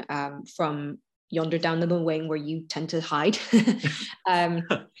run in from yonder down the wing where you tend to hide,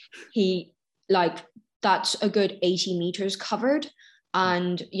 that's a good 80 meters covered.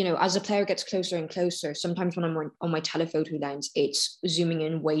 And, as the player gets closer and closer, sometimes when I'm on my telephoto lens, it's zooming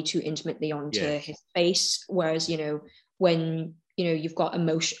in way too intimately onto his face. Whereas, when, you've got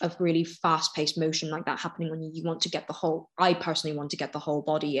a really fast paced motion like that happening on you, I personally want to get the whole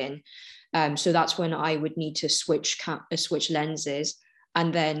body in. So that's when I would need to switch lenses,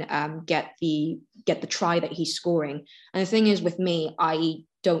 and then get the try that he's scoring. And the thing is, with me, I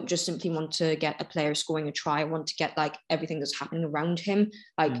don't just simply want to get a player scoring a try. I want to get like everything that's happening around him.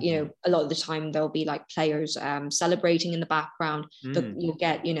 Like, a lot of the time there'll be like players celebrating in the background. You'll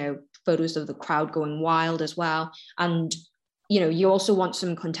get, photos of the crowd going wild as well. And you also want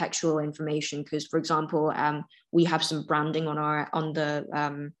some contextual information, because, for example, we have some branding on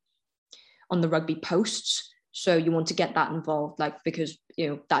the rugby posts. So you want to get that involved, because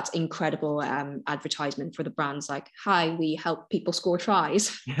that's incredible advertisement for the brands. Like, hi, we help people score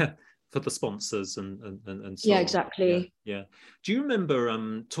tries. Yeah, for the sponsors and so yeah, on. exactly. Yeah. Do you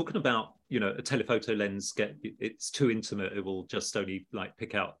remember talking about a telephoto lens it's too intimate, it will just only like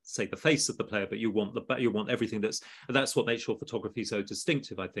pick out, say, the face of the player, but you want everything. That's what makes your photography so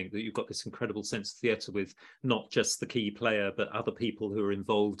distinctive. I think that you've got this incredible sense of theatre with not just the key player, but other people who are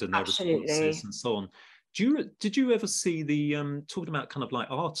involved in their responses and so on. Did you ever see the talking about kind of like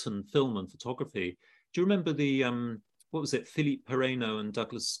art and film and photography? Do you remember the what was it, Philippe Perreno and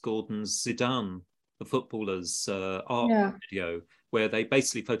Douglas Gordon's Zidane, the footballer's art video, where they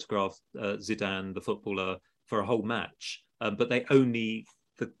basically photographed Zidane, the footballer, for a whole match, but the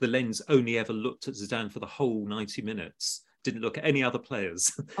lens only ever looked at Zidane for the whole 90 minutes. Didn't look at any other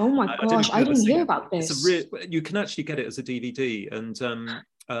players. Oh my gosh, I didn't hear about this. You can actually get it as a DVD, and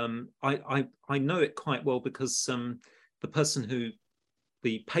I know it quite well because the person who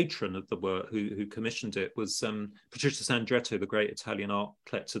the patron of the work who commissioned it was Patricia Sandretto, the great Italian art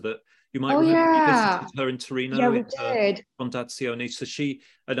collector that you might remember. We visited her in Torino. Yeah, we did. Fondazione. So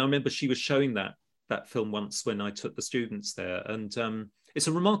and I remember she was showing that film once when I took the students there, and it's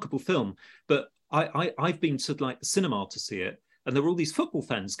a remarkable film. But I've been to like the cinema to see it, and there were all these football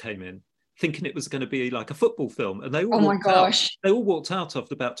fans came in thinking it was going to be like a football film, and they all walked out. They all walked out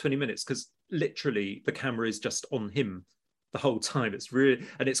after about 20 minutes because literally the camera is just on him the whole time. It's really,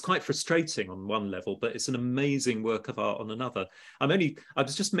 and it's quite frustrating on one level, but it's an amazing work of art on another. I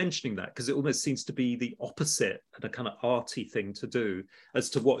was just mentioning that because it almost seems to be the opposite and a kind of arty thing to do as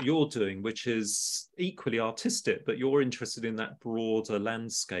to what you're doing, which is equally artistic, but you're interested in that broader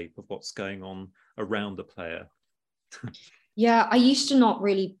landscape of what's going on around the player. Yeah, I used to not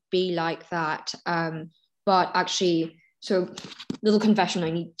really be like that, but actually, so little confession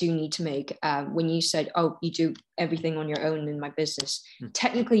I do need to make. When you said, oh, you do everything on your own in my business,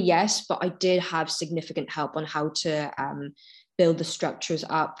 technically yes, but I did have significant help on how to build the structures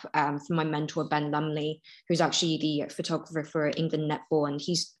up from my mentor, Ben Lumley, who's actually the photographer for England Netball, and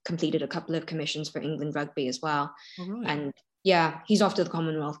he's completed a couple of commissions for England Rugby as well. All right. And yeah, he's off to the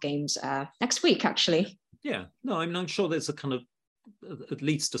Commonwealth Games next week, actually. Yeah, no, I mean, I'm sure there's a kind of at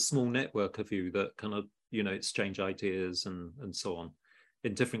least a small network of you that kind of, you know, exchange ideas and so on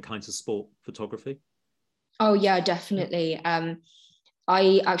in different kinds of sport photography. Oh yeah, definitely.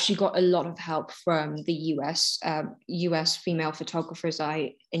 I actually got a lot of help from the US female photographers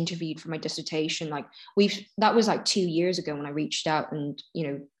I interviewed for my dissertation. Like that was like 2 years ago when I reached out and, you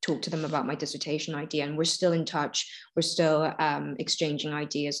know, talked to them about my dissertation idea, and we're still in touch. We're still exchanging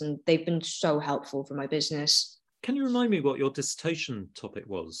ideas, and they've been so helpful for my business. Can you remind me what your dissertation topic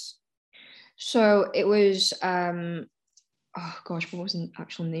was? So it was, oh gosh, what was the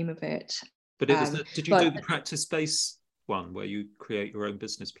actual name of it? But it was did you do the practice-based one where you create your own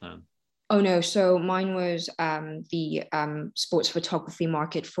business plan? Oh no, so mine was the sports photography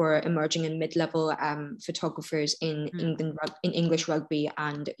market for emerging and mid-level photographers in England, in English rugby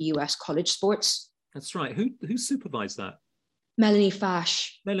and US college sports. That's right. Who supervised that? Melanie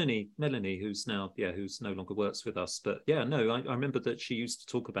Fash. Melanie, who's now, who's no longer works with us. But yeah, no, I remember that she used to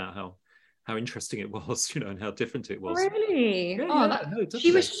talk about how interesting it was, you know, and how different it was. Really? Yeah,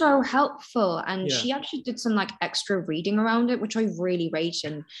 she was so helpful, and she actually did some like extra reading around it, which I really rate.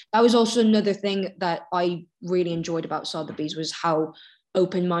 And that was also another thing that I really enjoyed about Sotheby's, was how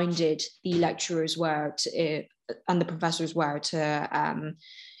open-minded the lecturers were to, and the professors were to,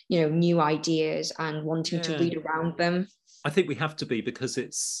 you know, new ideas and wanting to read around them. I think we have to be, because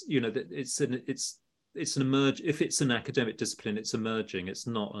it's, you know, it's an emerge. If it's an academic discipline, it's emerging. It's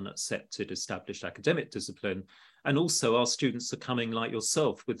not an accepted, established academic discipline. And also our students are coming, like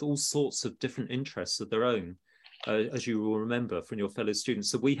yourself, with all sorts of different interests of their own, as you will remember from your fellow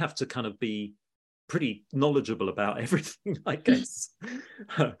students. So we have to kind of be pretty knowledgeable about everything, I guess.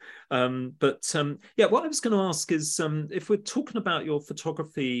 Yeah, what I was going to ask is, if we're talking about your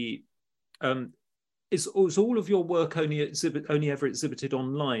photography, is all of your work only ever exhibited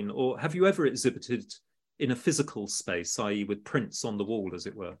online, or have you ever exhibited in a physical space, i.e. with prints on the wall, as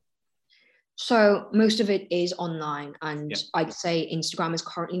it were? So most of it is online, and I'd say Instagram is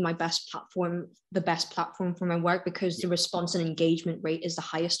currently my best platform, the best platform for my work, because the response and engagement rate is the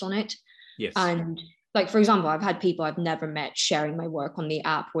highest on it. Yes. And like, for example, I've had people I've never met sharing my work on the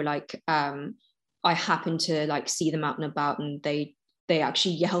app, where like I happen to like see them out and about, and they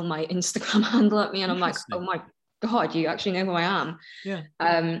actually yell my Instagram handle at me, and I'm like, oh my God, you actually know who I am. Yeah.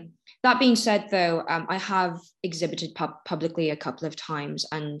 That being said, though, I have exhibited publicly a couple of times,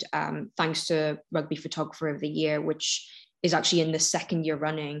 and thanks to Rugby Photographer of the Year, which is actually in the second year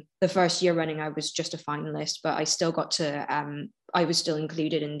running. The first year running, I was just a finalist, but I still got to, I was still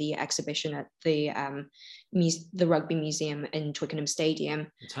included in the exhibition at the Rugby Museum in Twickenham Stadium.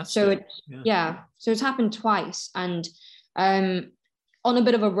 Fantastic. So it's happened twice. And on a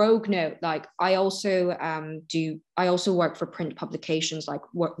bit of a rogue note, like I also work for print publications like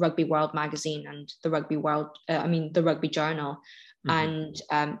Rugby World magazine and the Rugby Journal. And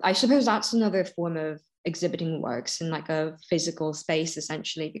I suppose that's another form of exhibiting works in like a physical space,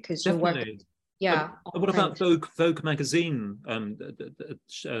 essentially, because you're working. What about Vogue magazine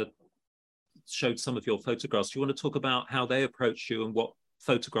showed some of your photographs? Do you want to talk about how they approached you and what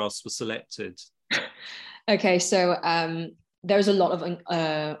photographs were selected? Okay, so there's a lot of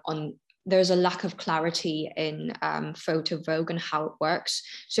there's a lack of clarity in Photo Vogue and how it works.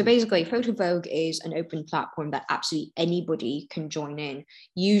 So basically, Photo Vogue is an open platform that absolutely anybody can join in.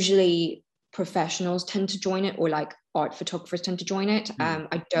 Usually professionals tend to join it, or like art photographers tend to join it.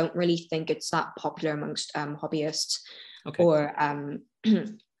 I don't really think it's that popular amongst hobbyists or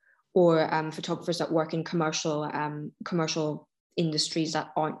or photographers that work in commercial industries that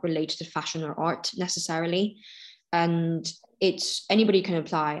aren't related to fashion or art necessarily. And it's anybody can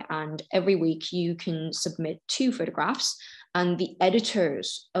apply, and every week you can submit 2 photographs, and the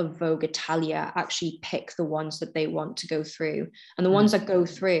editors of Vogue Italia actually pick the ones that they want to go through, and the ones that go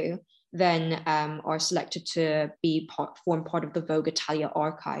through then are selected to form part of the Vogue Italia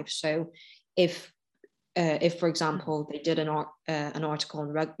archive. So if for example they did an article on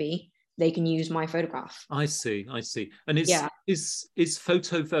rugby, they can use my photograph. I see. And is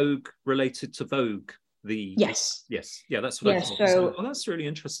Photo Vogue related to Vogue? Yes, yeah, that's what I thought. So, that's really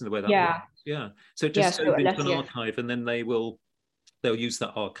interesting the way that works. Yeah, so it just goes into an archive, and then they'll use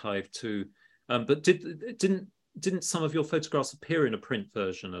that archive to. But didn't some of your photographs appear in a print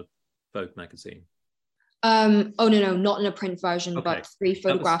version of Vogue magazine? Oh no, not in a print version, but 3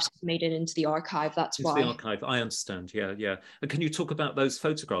 photographs made it into the archive. That's why. The archive. I understand. Yeah. And can you talk about those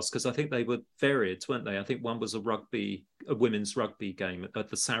photographs? Because I think they were varied, weren't they? I think one was a women's rugby game at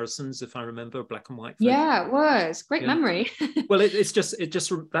the Saracens, if I remember, black and white. Photo. Yeah, it was. Great memory. Well, it's just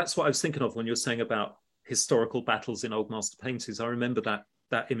that's what I was thinking of when you were saying about historical battles in old master paintings. I remember that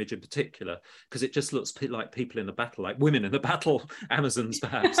image in particular, because it just looks like people in a battle, like women in a battle, Amazons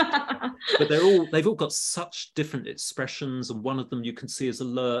perhaps. But they've all got such different expressions, and one of them you can see is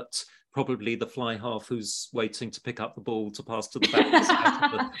alert, probably the fly half who's waiting to pick up the ball to pass to the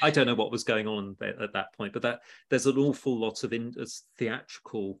back. I don't know what was going on at that point, but there's an awful lot of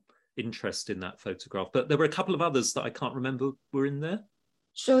theatrical interest in that photograph. But there were a couple of others that I can't remember were in there.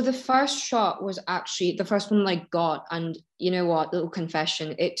 So the first shot was actually the first one I got, and you know what, little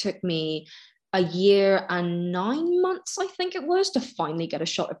confession, it took me a year and 9 months, I think it was, to finally get a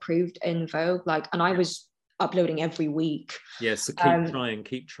shot approved in Vogue. And I was uploading every week. Yes, so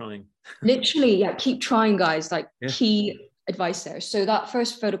keep trying. Literally, yeah, keep trying, guys. Key advice there. So that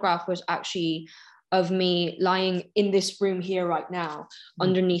first photograph was actually of me lying in this room here right now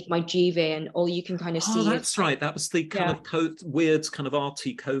underneath my Jive, and all you can kind of see. Oh, that's right. That was the kind of weird kind of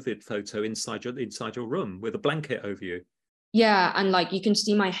arty COVID photo inside your room with a blanket over you. Yeah, and you can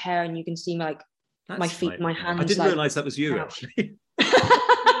see my hair, and you can see my feet, my hands. I didn't realize that was you actually.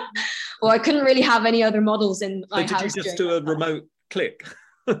 Well, I couldn't really have any other models in my house. Did you just do a remote click?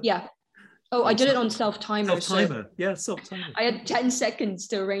 Yeah. Oh, I did it on self-timer. Self-timer. I had 10 seconds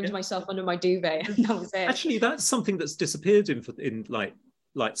to arrange myself under my duvet, and that was it. Actually, that's something that's disappeared in like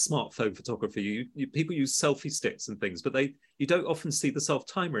smartphone photography. People use selfie sticks and things, but you don't often see the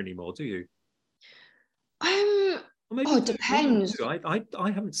self-timer anymore, do you? It depends.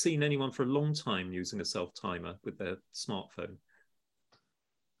 I haven't seen anyone for a long time using a self-timer with their smartphone.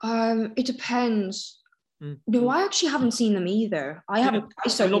 It depends. No, I actually haven't seen them either. I haven't.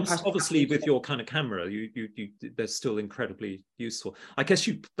 Obviously, with your kind of camera, they're still incredibly useful. I guess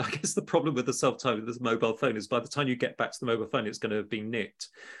the problem with the self-timer with this mobile phone is by the time you get back to the mobile phone, it's going to have been nicked.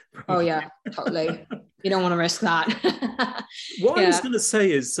 Oh yeah, totally. You don't want to risk that. What I was going to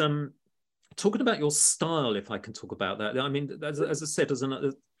say is, talking about your style, if I can talk about that. I mean, as I said,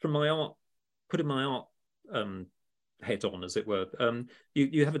 from my art, putting my art head on, as it were,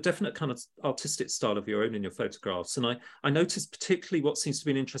 you have a definite kind of artistic style of your own in your photographs, and I noticed particularly what seems to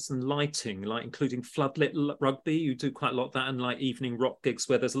be an interest in lighting, including floodlit rugby. You do quite a lot of that, and evening rock gigs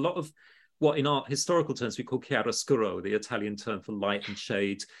where there's a lot of what in art historical terms we call chiaroscuro, the Italian term for light and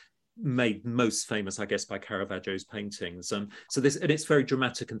shade, made most famous, I guess, by Caravaggio's paintings. So it's very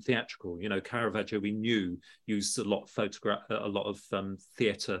dramatic and theatrical. Caravaggio, we knew, used a lot of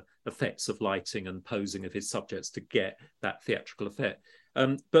theatre effects of lighting and posing of his subjects to get that theatrical effect.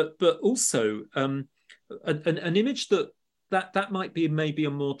 But also an image that might be maybe a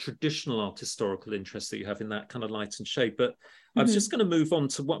more traditional art historical interest that you have in that kind of light and shade. But I was just going to move on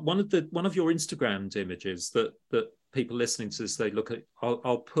to one of your Instagrammed images that people listening to this, they look at.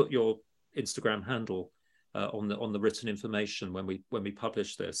 I'll put your Instagram handle on the written information when we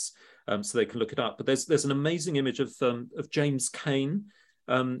publish this, so they can look it up. But there's an amazing image of James Cain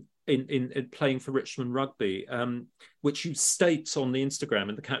in playing for Richmond Rugby, which you state on the Instagram,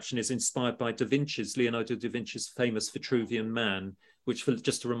 and the caption is inspired by Leonardo da Vinci's famous Vitruvian Man, which,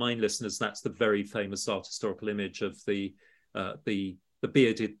 just to remind listeners, that's the very famous art historical image of the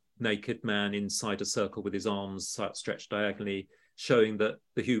bearded naked man inside a circle with his arms stretched diagonally, showing that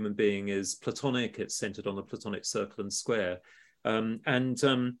the human being is Platonic. It's centered on the Platonic circle and square.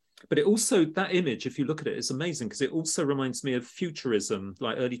 But it also, that image, if you look at it, is amazing because it also reminds me of futurism,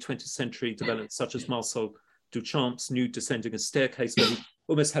 like early 20th century developments such as Marcel Duchamp's Nude Descending a Staircase, where he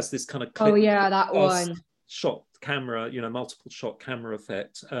almost has this kind of that one shot camera, multiple shot camera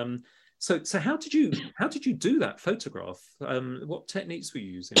effect. So how did you do that photograph? What techniques were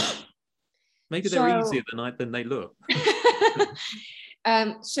you using? Maybe they're easier than they look.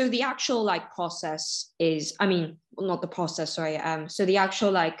 So the actual like process is, I mean, not the process, sorry. So the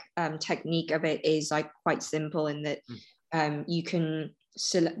actual like technique of it is like quite simple in that you can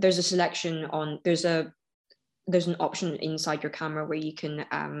there's a selection on there's an option inside your camera where you can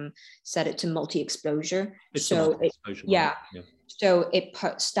set it to multi-exposure. So so it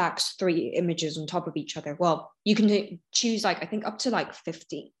stacks 3 images on top of each other. Well, you can choose like I think up to like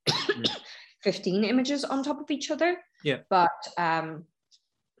 15 images on top of each other. Yeah. But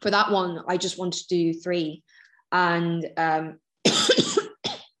for that one, I just wanted to do 3, and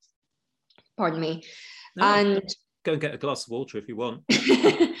pardon me. No, and go and get a glass of water if you want.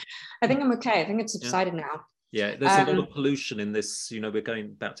 I think I'm okay. I think it's subsided now. Yeah, there's a lot of pollution in this. You know, we're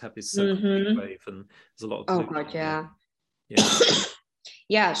about to have this heat wave, and there's a lot of pollution. Oh God, yeah.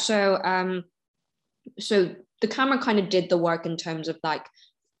 Yeah. So so the camera kind of did the work in terms of like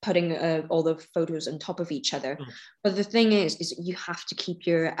putting all the photos on top of each other. But the thing is you have to keep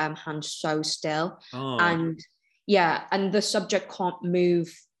your hand so still. And the subject can't move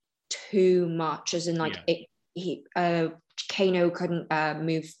too much, as in like Kano couldn't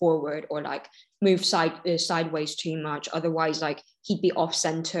move forward or like move sideways too much, otherwise like he'd be off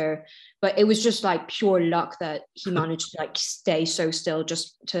center. But it was just like pure luck that he managed to like stay so still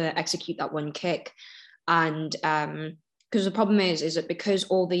just to execute that one kick. And because the problem is that because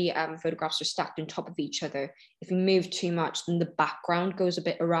all the photographs are stacked on top of each other, if you move too much, then the background goes a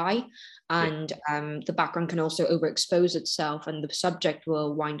bit awry, and the background can also overexpose itself, and the subject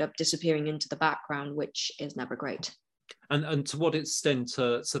will wind up disappearing into the background, which is never great. And to what extent?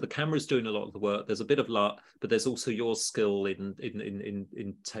 So the camera's doing a lot of the work. There's a bit of luck, but there's also your skill in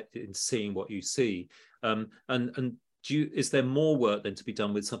seeing what you see. And is there more work then to be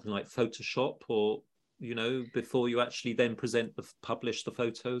done with something like Photoshop, or before you actually then publish the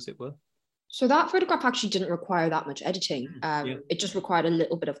photo, as it were? So that photograph actually didn't require that much editing. It just required a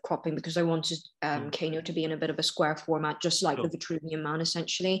little bit of cropping because I wanted Kano to be in a bit of a square format, just like the Vitruvian Man,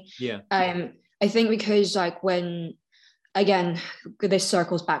 essentially. I think because like when, again, this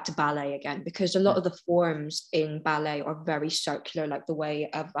circles back to ballet again, because a lot of the forms in ballet are very circular, like the way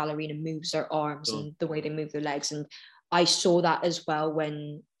a ballerina moves their arms and the way they move their legs. And I saw that as well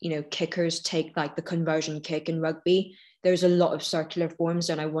when, kickers take like the conversion kick in rugby. There's a lot of circular forms,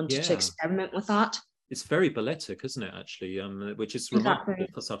 and I wanted to experiment with that. It's very balletic, isn't it, actually? Which is remarkable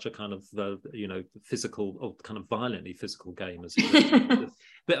for such a kind of, physical or kind of violently physical game.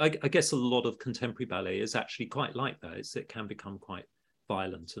 But I guess a lot of contemporary ballet is actually quite like that. It can become quite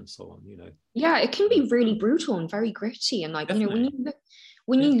violent and so on, Yeah, it can be really brutal and very gritty. And like, definitely.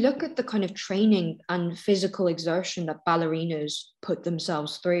 when you look at the kind of training and physical exertion that ballerinas put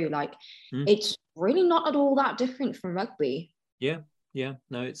themselves through, like it's really not at all that different from rugby. Yeah.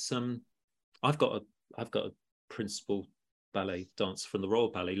 No, it's I've got a principal ballet dancer from the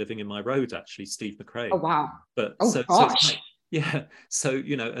Royal Ballet living in my road, actually, Steve McRae. Oh wow! But gosh. So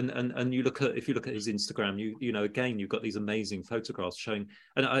and you look at, if you look at his Instagram, again, you've got these amazing photographs showing,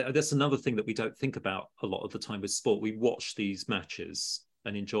 and that's another thing that we don't think about a lot of the time with sport. We watch these matches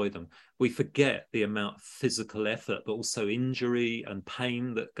and enjoy them. We forget the amount of physical effort, but also injury and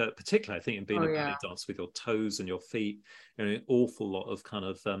pain that go, particularly I think in being a ballet dancer with your toes and your feet, an awful lot of kind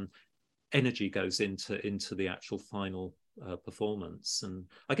of energy goes into the actual final performance. And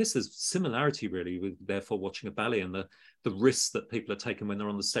I guess there's similarity really with therefore watching a ballet and the risks that people are taking when they're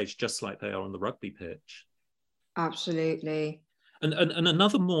on the stage, just like they are on the rugby pitch. Absolutely. And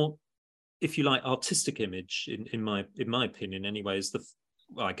another more, if you like, artistic image in my opinion anyway, is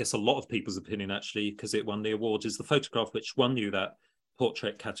I guess a lot of people's opinion actually, because it won the award, is the photograph which won you that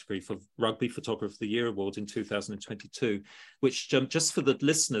portrait category for Rugby Photographer of the Year award in 2022, which just for the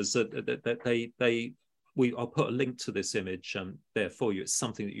listeners, I'll put a link to this image there for you. It's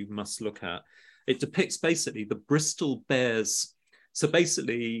something that you must look at. It depicts basically the Bristol Bears. So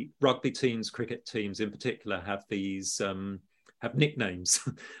basically rugby teams, cricket teams in particular, have these have nicknames,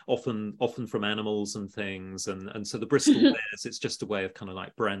 often from animals and things. And so the Bristol Bears, it's just a way of kind of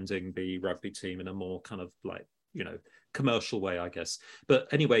like branding the rugby team in a more kind of like, commercial way, I guess. But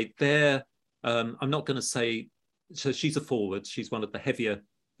anyway, I'm not going to say, so she's a forward. She's one of the heavier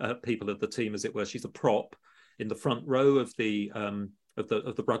people of the team, as it were. She's a prop in the front row of the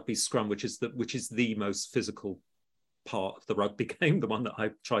rugby scrum, which is the most physical part of the rugby game, the one that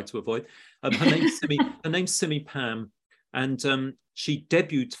I try to avoid. Her name's Simi Pam, and she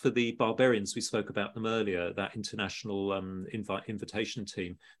debuted for the Barbarians. We spoke about them earlier, that international invitation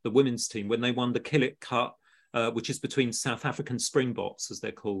team, the women's team, when they won the Killick Cup which is between South African Springboks, as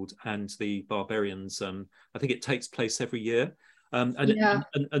they're called, and the Barbarians. I think it takes place every year. And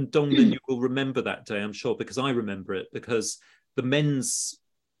Dongmin, you will remember that day, I'm sure, because I remember it, because the men's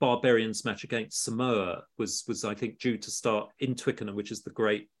Barbarians match against Samoa was I think due to start in Twickenham, which is the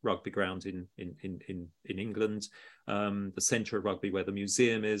great rugby ground in England, the centre of rugby where the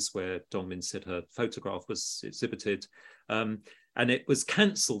museum is, where Dongmin said her photograph was exhibited. And it was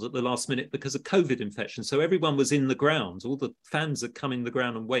cancelled at the last minute because of COVID infection. So everyone was in the ground. All the fans had come in the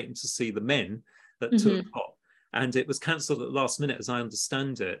ground and waiting to see the men at 2 o'clock. And it was cancelled at the last minute, as I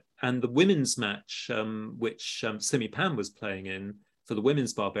understand it. And the women's match, which Simi Pan was playing in for the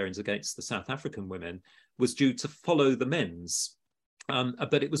women's Barbarians against the South African women, was due to follow the men's.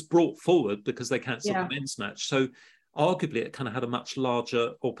 But it was brought forward because they cancelled the men's match. So arguably it kind of had a much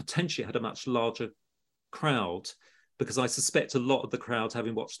larger, or potentially had a much larger crowd, because I suspect a lot of the crowd,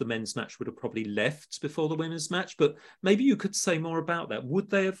 having watched the men's match, would have probably left before the women's match. But maybe you could say more about that.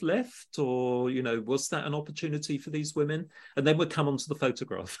 Would they have left, or, you know, was that an opportunity for these women? And then we'll come on to the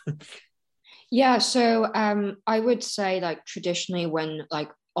photograph. Yeah, so I would say, like, traditionally when,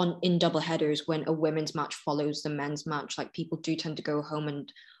 like, in double headers, when a women's match follows the men's match, like, people do tend to go home.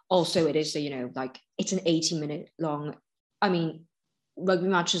 And also it is, you know, like, it's an 80-minute long, I mean, rugby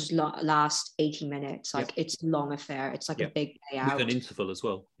matches last 80 minutes. Like, it's a long affair. It's like a big day out. With an interval as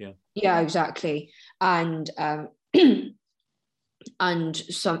well. Yeah, exactly. And and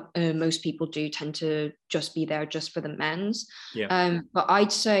some most people do tend to just be there just for the men's. But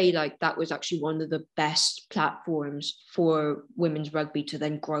I'd say, like, that was actually one of the best platforms for women's rugby to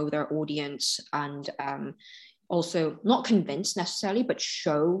then grow their audience, and also not convince necessarily, but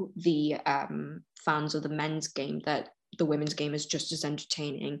show the fans of the men's game that the women's game is just as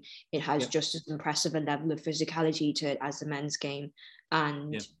entertaining. It has just as impressive a level of physicality to it as the men's game,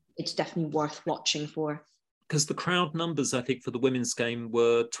 and it's definitely worth watching for. Because the crowd numbers, I think, for the women's game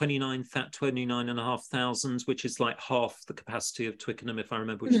were 29,500, which is like half the capacity of Twickenham, if I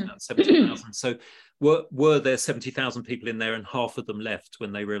remember, which is about 70,000. So were there 70,000 people in there and half of them left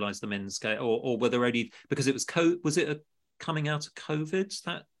when they realised the men's game? Or were there only, because it was it coming out of COVID,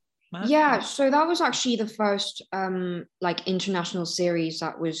 that match? Yeah, so that was actually the first like international series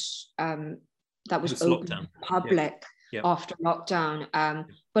that was open to public after lockdown.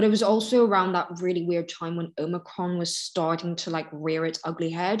 But it was also around that really weird time when Omicron was starting to, like, rear its ugly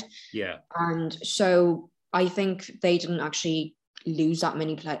head. And so I think they didn't actually lose that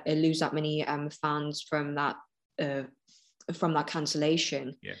many fans from that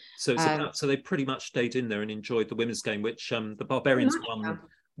cancellation. So they pretty much stayed in there and enjoyed the women's game, which the Barbarians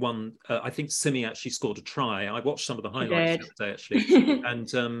won. I think Simi actually scored a try. I watched some of the highlights the other day, actually,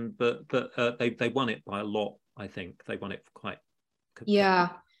 and but they won it by a lot. I think they won it quite. Yeah,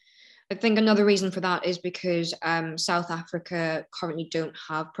 I think another reason for that is because South Africa currently don't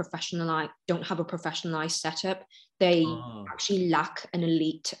have a professionalized setup. They actually lack an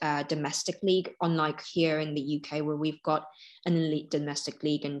elite domestic league, unlike here in the UK, where we've got an elite domestic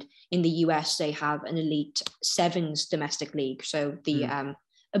league, and in the US they have an elite sevens domestic league. So the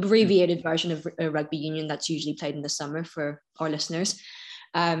abbreviated version of rugby union that's usually played in the summer for our listeners.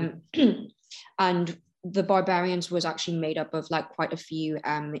 And the Barbarians was actually made up of, like, quite a few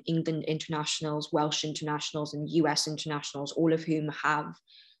England internationals, Welsh internationals, and US internationals, all of whom have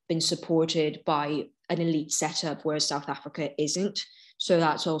been supported by an elite setup, whereas South Africa isn't. So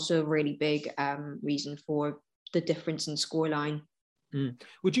that's also a really big reason for the difference in scoreline.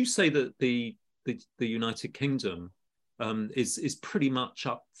 Would you say that the United Kingdom is pretty much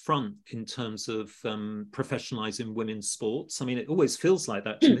up front in terms of professionalising women's sports? I mean, it always feels like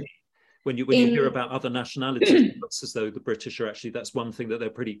that to me. When you hear about other nationalities, it looks as though the British are actually, that's one thing that they're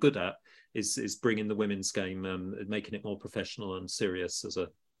pretty good at, is bringing the women's game and making it more professional and serious as a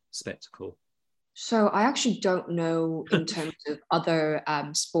spectacle. So I actually don't know in terms of other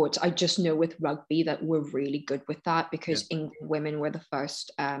sports. I just know with rugby that we're really good with that, because England women were the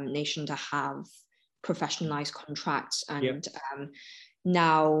first nation to have professionalized contracts, and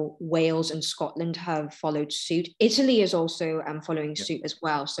now Wales and Scotland have followed suit. Italy is also following suit as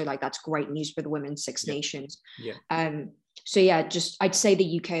well. So, like, that's great news for the women's Six Nations. So yeah, just I'd say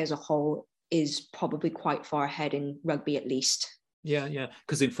the UK as a whole is probably quite far ahead in rugby, at least. Yeah.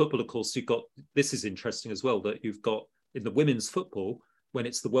 Because in football, of course, you've got, this is interesting as well, that you've got in the women's football, when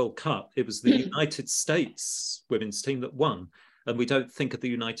it's the World Cup, it was the United States women's team that won. And we don't think of the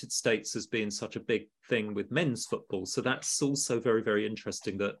United States as being such a big thing with men's football. So that's also very, very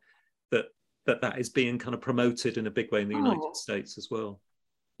interesting that is being kind of promoted in a big way in the United States as well.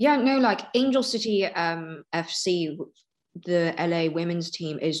 Yeah, no, like Angel City FC the LA women's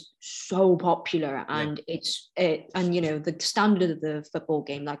team is so popular, and and you know, the standard of the football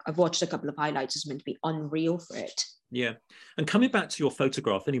game, like I've watched a couple of highlights, is meant to be unreal for it. Yeah, and coming back to your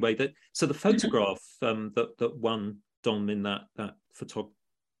photograph anyway, so the photograph that won Dongmin that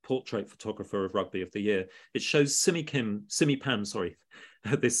portrait photographer of rugby of the year, it shows Simi Pam, sorry,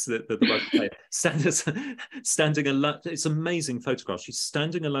 the rugby player standing alone. It's an amazing photograph. She's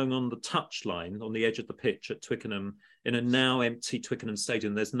standing alone on the touchline on the edge of the pitch at Twickenham, in a now empty Twickenham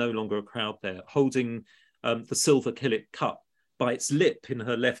Stadium. There's no longer a crowd there, holding the Silver Killick Cup by its lip in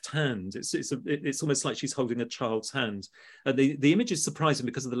her left hand. It's almost like she's holding a child's hand. The image is surprising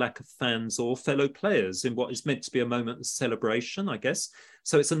because of the lack of fans or fellow players in what is meant to be a moment of celebration, I guess.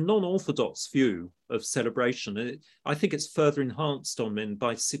 So it's a non-orthodox view of celebration. I think it's further enhanced on Min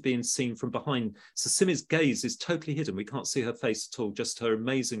by being seen from behind. So Simi's gaze is totally hidden. We can't see her face at all, just her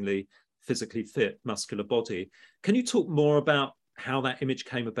amazingly physically fit, muscular body. Can you talk more about how that image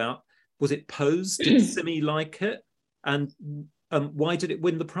came about? Was it posed? Did Simi like it? And why did it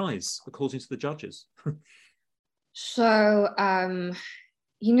win the prize, according to the judges? So,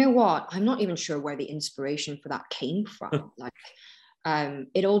 you know what? I'm not even sure where the inspiration for that came from. Like,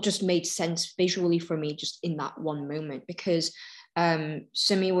 it all just made sense visually for me just in that one moment, because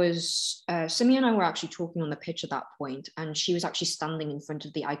Simi and I were actually talking on the pitch at that point, and she was actually standing in front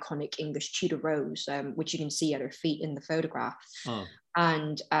of the iconic English Tudor rose, which you can see at her feet in the photograph. Oh.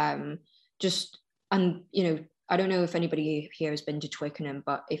 And you know, I don't know if anybody here has been to Twickenham,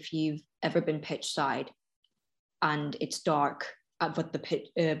 but if you've ever been pitch side and it's dark, but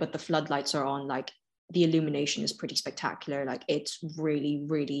the floodlights are on, like the illumination is pretty spectacular. Like it's a really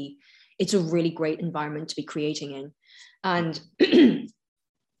great environment to be creating in. And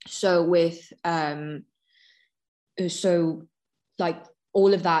so with like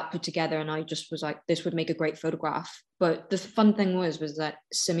all of that put together, and I just was like, this would make a great photograph. But the fun thing was that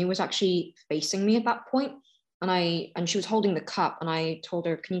Simi was actually facing me at that point. And she was holding the cup, and I told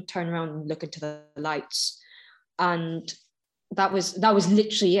her, can you turn around and look into the lights? And that was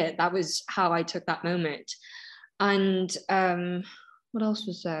literally it. That was how I took that moment. And what else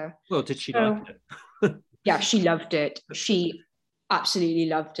was there? Well, did she like it? Yeah, she loved it. She absolutely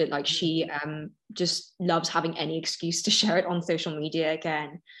loved it. Like she just loves having any excuse to share it on social media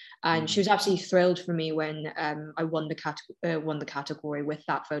again. And she was absolutely thrilled for me when I won the category with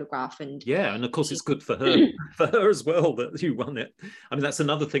that photograph. And yeah, and of course it's good for her as well that you won it. I mean, that's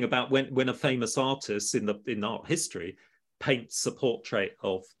another thing about when a famous artist in art history paints a portrait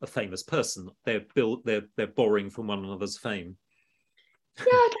of a famous person, they're borrowing from one another's fame. Yeah,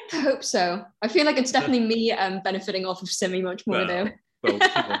 I'd like to hope so. I feel like it's definitely me benefiting off of Simi much more though. Well,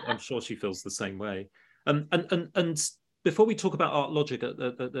 I'm sure she feels the same way. And before we talk about Artlogic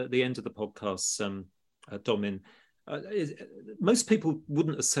at the end of the podcast, Dongmin, most people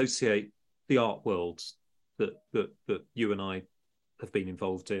wouldn't associate the art world that you and I have been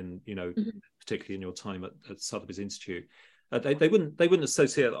involved in, you know, particularly in your time at Sotheby's Institute. They wouldn't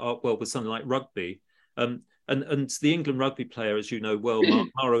associate the art world with something like rugby. And the England rugby player, as you know well,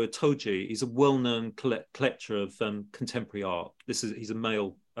 Maro Itoje, he's a well-known collector of contemporary art. He's a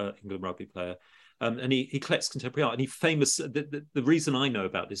male England rugby player. And he collects contemporary art. And the reason I know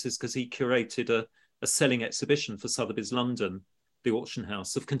about this is because he curated a selling exhibition for Sotheby's London, the auction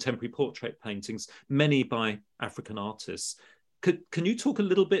house, of contemporary portrait paintings, many by African artists. Can you talk a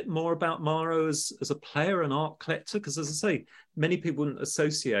little bit more about Maro as a player and art collector? Because as I say, many people wouldn't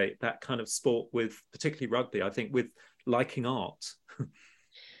associate that kind of sport with, particularly rugby, I think, with liking art.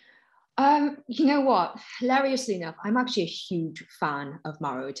 You know what? Hilariously enough, I'm actually a huge fan of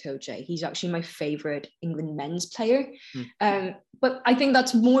Maro Itoje. He's actually my favorite England men's player. But I think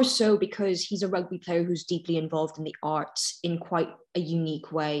that's more so because he's a rugby player who's deeply involved in the arts in quite a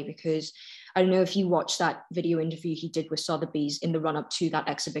unique way. Because I don't know if you watched that video interview he did with Sotheby's in the run-up to that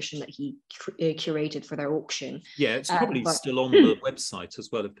exhibition that he curated for their auction. Yeah, it's probably still on the website as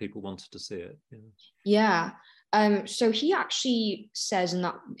well if people wanted to see it. Yeah. So he actually says in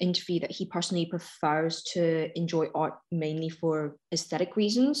that interview that he personally prefers to enjoy art mainly for aesthetic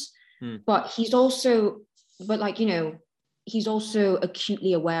reasons, but he's also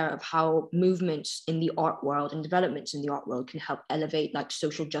acutely aware of how movements in the art world and developments in the art world can help elevate like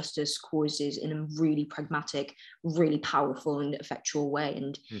social justice causes in a really pragmatic, really powerful and effectual way.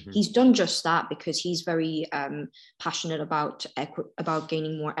 And he's done just that because he's very passionate about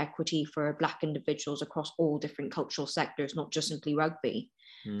gaining more equity for Black individuals across all different cultural sectors, not just simply rugby.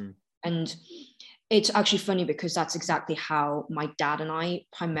 And it's actually funny because that's exactly how my dad and I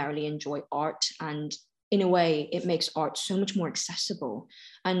primarily enjoy art, and in a way, it makes art so much more accessible.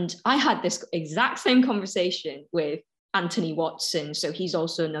 And I had this exact same conversation with Anthony Watson. So he's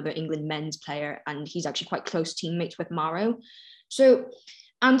also another England men's player, and he's actually quite close teammates with Maro. So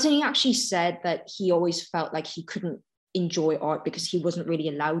Anthony actually said that he always felt like he couldn't enjoy art because he wasn't really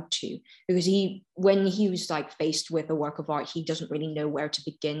allowed to, because when he was like faced with a work of art, he doesn't really know where to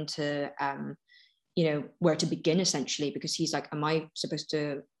begin essentially, because he's like, am I supposed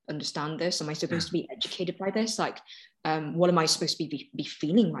to understand this? Am I supposed to be educated by this? Like, what am I supposed to be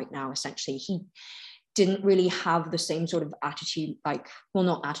feeling right now? Essentially, he didn't really have the same sort of attitude, like, well,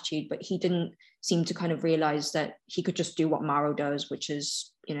 not attitude, but he didn't seem to kind of realize that he could just do what Maro does, which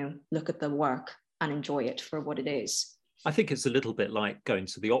is, look at the work and enjoy it for what it is. I think it's a little bit like going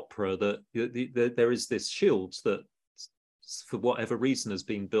to the opera, that there is this shield that, for whatever reason, has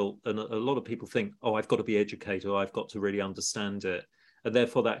been built, and a lot of people think, oh, I've got to be educated, or I've got to really understand it, and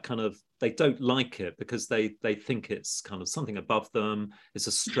therefore that kind of, they don't like it because they think it's kind of something above them. It's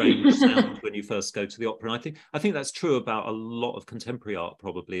a strange sound when you first go to the opera, and I think that's true about a lot of contemporary art.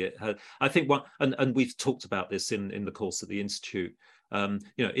 Probably I think one, and we've talked about this in the course of the Institute. In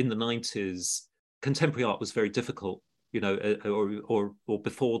the 90s, contemporary art was very difficult, or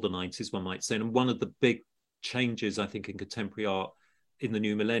before the 90s, one might say. And one of the big changes, I think, in contemporary art in the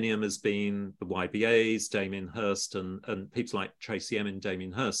new millennium has been the YBAs, Damien Hirst, and people like Tracy Emin,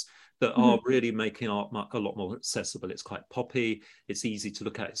 Damien Hirst, that are really making art a lot more accessible. It's quite poppy, it's easy to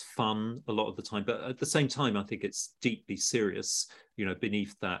look at, it's fun a lot of the time, but at the same time, I think it's deeply serious,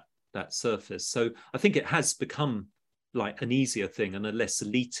 beneath that surface. So I think it has become like an easier thing and a less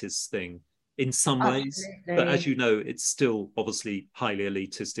elitist thing in some ways, but as you know, it's still obviously highly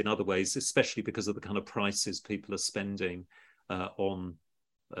elitist in other ways, especially because of the kind of prices people are spending on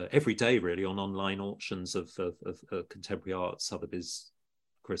every day, really, on online auctions of contemporary art, Sotheby's,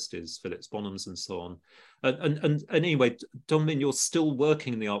 Christie's, Phillips Bonhams, and so on. And anyway, DONGMIN, you're still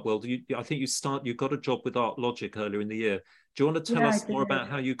working in the art world. I think you got a job with Artlogic earlier in the year. Do you want to tell us more about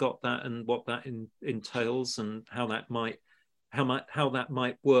how you got that and what that entails, and how that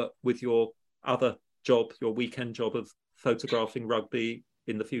might work with your other job, your weekend job of photographing rugby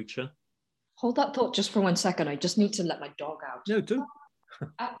in the future? Hold that thought just for 1 second. I just need to let my dog out. No, do.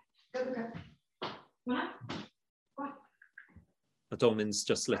 DONGMIN's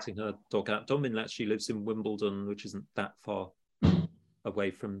just letting her dog out. DONGMIN actually lives in Wimbledon, which isn't that far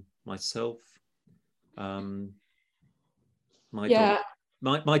away from myself.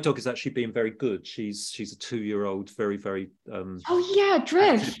 My dog is actually being very good. She's a 2-year-old, very, very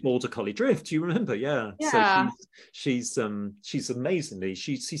Drift, border collie. Drift, do you remember? Yeah. So she's amazingly,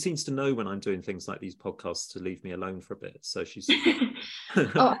 she seems to know when I'm doing things like these podcasts to leave me alone for a bit. So she's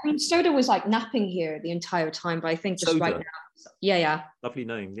Soda was like napping here the entire time, but I think just Soda. Right now. Lovely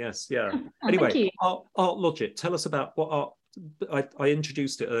name. Yes. Yeah. Anyway, Artlogic, tell us about what art. I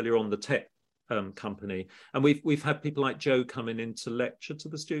introduced it earlier on, the tech company, and we've had people like Joe coming in to lecture to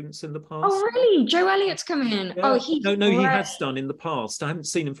the students in the past. Oh really? Joe Elliott's coming in? Yeah. Oh, he has done in the past. I haven't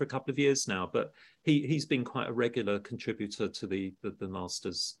seen him for a couple of years now, but he's been quite a regular contributor to the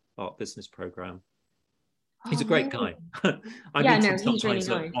Masters Art Business program. He's a great guy. I meet him sometimes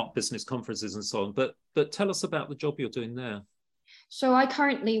really at art business conferences and so on. But tell us about the job you're doing there. So I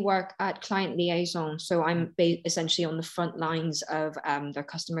currently work at Client Liaison. So I'm essentially on the front lines of their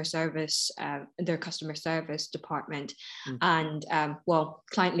customer service department, and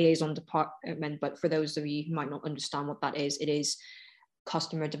Client Liaison department. But for those of you who might not understand what that is, it is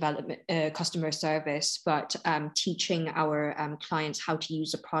customer development, customer service, but teaching our clients how to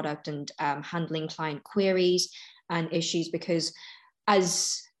use the product and handling client queries and issues, because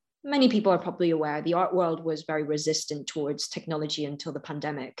as many people are probably aware, the art world was very resistant towards technology until the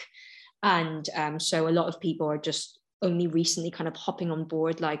pandemic. And so a lot of people are just only recently kind of hopping on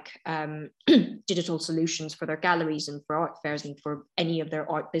board, like digital solutions for their galleries and for art fairs and for any of their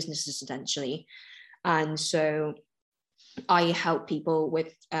art businesses, essentially. And so I help people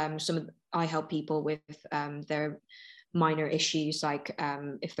with their minor issues, like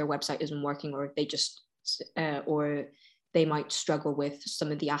if their website isn't working, or if they just or they might struggle with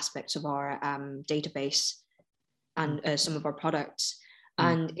some of the aspects of our database and some of our products.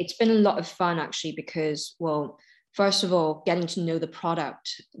 And it's been a lot of fun, actually, because, well, first of all, getting to know the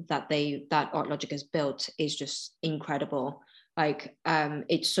product that Artlogic has built is just incredible. Like,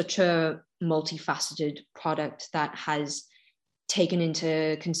 it's such a multifaceted product that has taken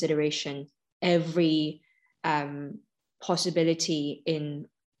into consideration every possibility in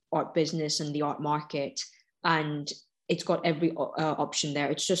art business and the art market, and it's got every option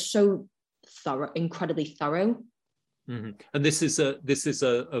there. It's just so thorough, incredibly thorough. And this is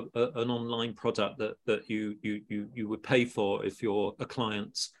an online product that you would pay for if you're a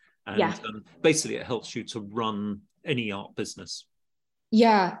client, and basically it helps you to run any art business.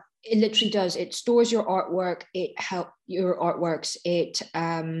 Yeah, it literally does. It stores your artwork. It helps your artworks. It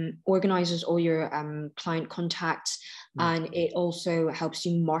organizes all your client contacts, and it also helps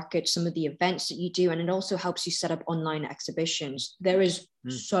you market some of the events that you do, and it also helps you set up online exhibitions. There is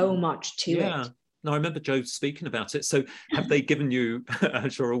so much to it. No, I remember Joe speaking about it. So have they given you, I'm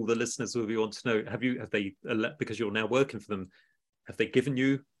sure all the listeners will want to know, have they, because you're now working for them, have they given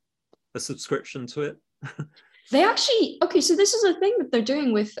you a subscription to it? They actually, okay, so this is a thing that they're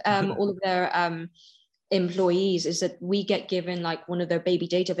doing with all of their employees, is that we get given like one of their baby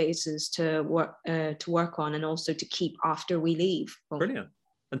databases to work on, and also to keep after we leave. Brilliant.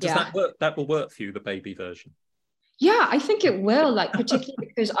 And does that work? That will work for you, the baby version? Yeah, I think it will, like particularly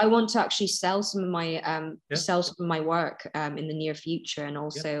because I want to actually sell some of my work in the near future, and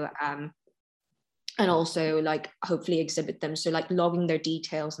also like hopefully exhibit them. So like logging their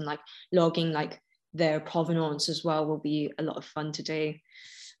details and like logging like their provenance as well will be a lot of fun to do.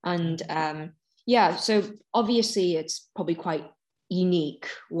 And so obviously it's probably quite unique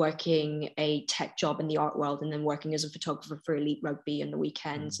working a tech job in the art world and then working as a photographer for elite rugby in the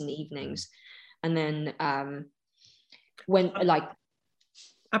weekends and the evenings. And then when like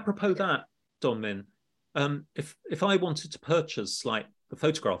apropos that, DONGMIN, if I wanted to purchase like the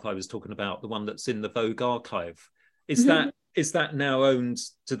photograph I was talking about, the one that's in the Vogue archive, is that now owned?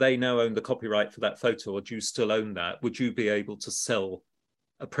 Do they now own the copyright for that photo, or do you still own that? Would you be able to sell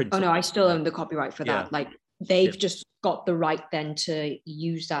a print? Oh no, I still own the copyright for that. Like they've just got the right then to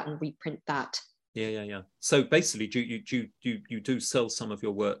use that and reprint that. Yeah. So basically, do you do sell some of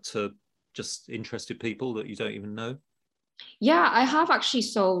your work to just interested people that you don't even know? Yeah, I have actually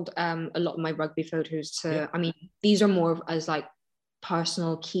sold a lot of my rugby photos to, I mean, these are more as like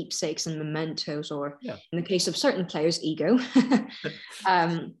personal keepsakes and mementos, or in the case of certain players, ego.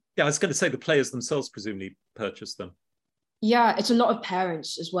 I was going to say the players themselves presumably purchase them. Yeah, it's a lot of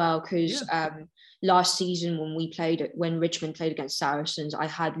parents as well, because last season when Richmond played against Saracens, I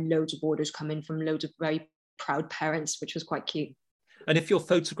had loads of orders come in from loads of very proud parents, which was quite cute. And if you're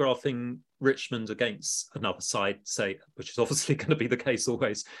photographing Richmond against another side, say, which is obviously going to be the case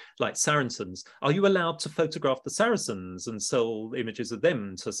always, like Saracens, are you allowed to photograph the Saracens and sell images of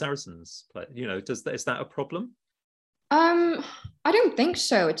them to Saracens? You know, is that a problem? I don't think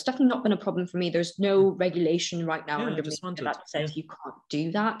so. It's definitely not been a problem for me. There's no regulation right now under me that says you can't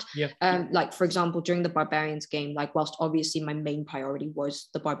do that. Like for example, during the Barbarians game, like whilst obviously my main priority was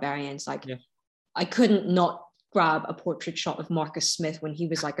the Barbarians, like I couldn't not grab a portrait shot of Marcus Smith when he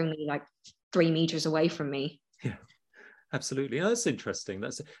was like only like 3 meters away from me. Yeah, absolutely. That's interesting.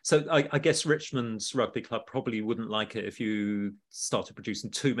 So I guess Richmond's rugby club probably wouldn't like it if you started producing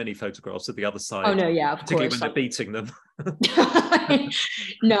too many photographs of the other side. Oh no, yeah, of particularly course. When they're beating them.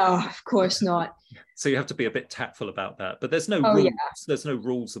 No, of course not. So you have to be a bit tactful about that. But there's no rules. There's no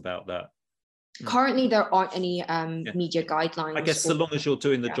rules about that. Currently, there aren't any media guidelines. I guess so long as you're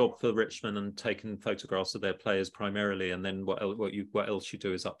doing the job for Richmond and taking photographs of their players primarily, and then what else you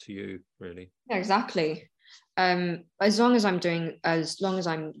do is up to you, really. Yeah, exactly. As long as I'm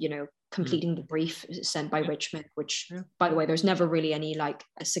completing the brief sent by Richmond, which by the way, there's never really any like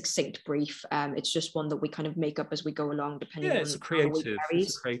a succinct brief. It's just one that we kind of make up as we go along, depending on it's creative.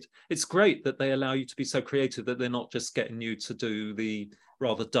 It's great that they allow you to be so creative that they're not just getting you to do the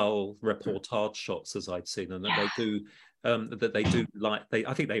rather dull reportage shots as I'd seen, and that they do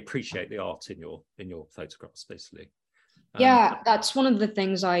I think they appreciate the art in your photographs, basically. That's one of the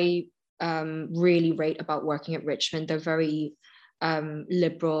things I really rate about working at Richmond. They're very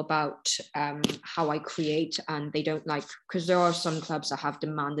liberal about how I create, and they don't like, because there are some clubs that have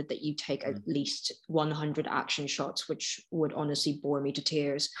demanded that you take at least 100 action shots, which would honestly bore me to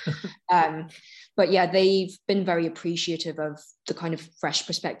tears. But yeah, they've been very appreciative of the kind of fresh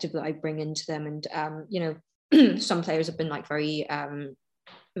perspective that I bring into them, and some players have been like very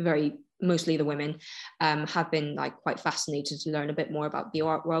mostly the women have been like quite fascinated to learn a bit more about the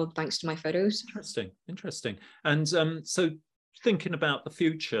art world thanks to my photos. Interesting. And so thinking about the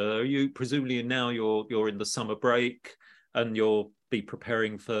future, are you presumably now you're in the summer break and you'll be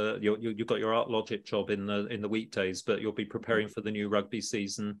preparing for you've got your Artlogic job in the weekdays, but you'll be preparing for the new rugby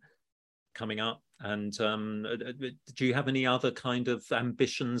season coming up, and do you have any other kind of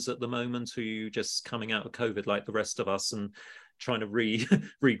ambitions at the moment, or are you just coming out of COVID like the rest of us and trying to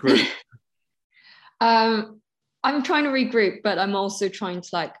regroup? I'm trying to regroup, but I'm also trying to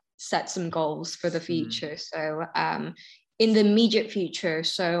like set some goals for the future. So in the immediate future,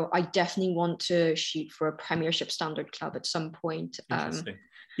 so I definitely want to shoot for a Premiership standard club at some point.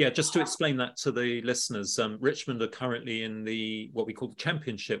 Yeah, just to explain that to the listeners, Richmond are currently in what we call the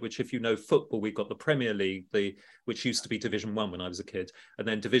Championship, which, if you know football, we've got the Premier League, which used to be Division 1 when I was a kid, and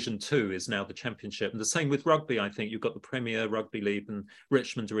then Division 2 is now the Championship. And the same with rugby, I think. You've got the Premier Rugby League, and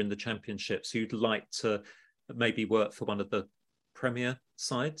Richmond are in the Championship. So you'd like to maybe work for one of the Premier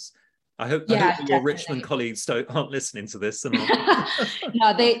sides? I hope your Richmond colleagues aren't listening to this. And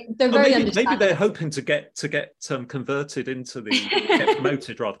no, they're very understanding. Maybe they're hoping to get converted into get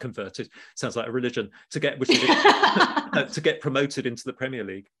promoted, rather converted. Sounds like a religion to get to get promoted into the Premier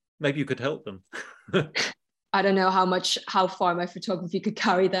League. Maybe you could help them. I don't know how far my photography could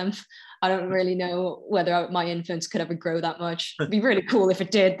carry them. I don't really know whether my influence could ever grow that much. It'd be really cool if it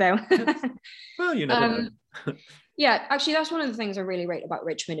did, though. Well, you never know. Yeah, actually, that's one of the things I really rate about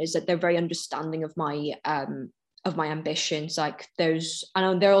Richmond, is that they're very understanding of my ambitions. Like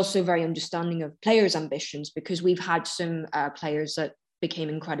they're also very understanding of players' ambitions, because we've had some players that became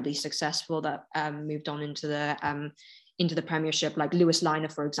incredibly successful that moved on into the Premiership, like Lewis Liner,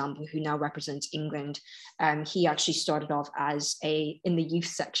 for example, who now represents England. He actually started off in the youth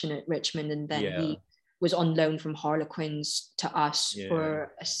section at Richmond, and then he was on loan from Harlequins to us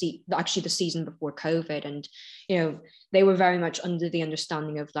for actually the season before COVID. And, they were very much under the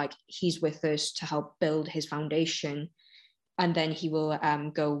understanding of, like, he's with us to help build his foundation, and then he will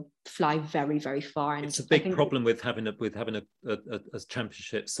go fly very, very far. And it's a big problem with having a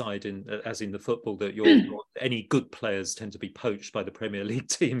championship side as in the football, that any good players tend to be poached by the Premier League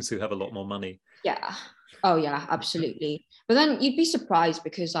teams who have a lot more money. Yeah. Oh yeah, absolutely. But then you'd be surprised,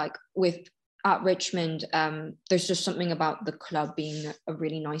 because like at Richmond, there's just something about the club being a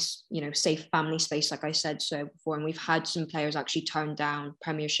really nice, safe family space, like I said so before. And we've had some players actually turn down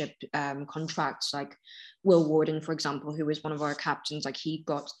Premiership contracts, like Will Warden, for example, who was one of our captains. Like, he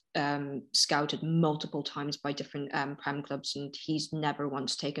got scouted multiple times by different Prem clubs, and he's never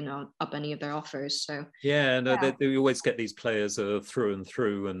once taken up any of their offers. So they always get these players through and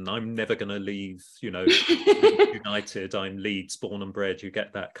through, and I'm never going to leave, United. I'm Leeds born and bred. You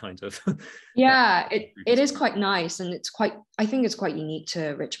get that kind of. Yeah, it is quite nice, and I think it's quite unique to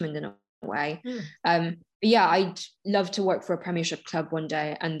Richmond in a way. But yeah, I'd love to work for a Premiership club one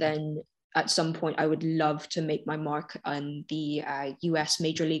day, and then at some point I would love to make my mark on the US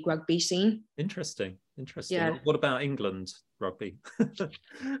Major League Rugby scene. Interesting. Yeah. What about England rugby?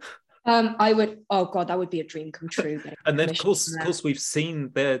 I would. Oh God, that would be a dream come true. And then of course we've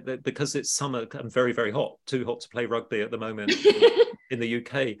seen there because it's summer and very, very hot, too hot to play rugby at the moment in the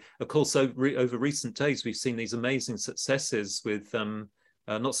UK. Of course, over recent days we've seen these amazing successes with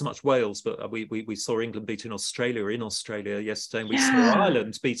not so much Wales, but we saw England beating Australia in Australia yesterday, and we saw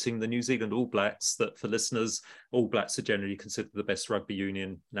Ireland beating the New Zealand All Blacks. That, for listeners, All Blacks are generally considered the best rugby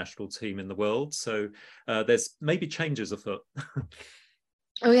union national team in the world. So there's maybe changes afoot.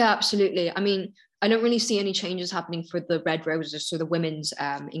 Oh yeah, absolutely. I mean, I don't really see any changes happening for the Red Roses, so the women's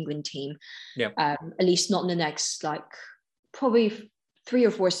England team. Yeah. At least not in the next, like, probably 3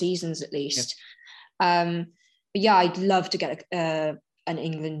 or 4 seasons at least. Yeah. But yeah, I'd love to get an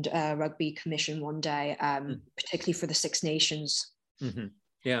England rugby commission one day, particularly for the Six Nations. Mm-hmm.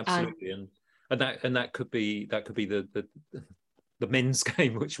 Yeah, absolutely. And that could be the men's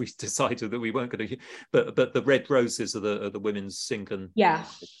game, which we decided that we weren't going to. But the Red Roses are the women's England. Yeah.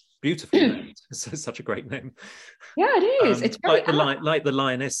 Beautiful name. It's such a great name. Yeah, it is. It's very like the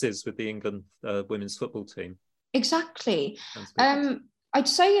Lionesses with the England women's football team. Exactly. I'd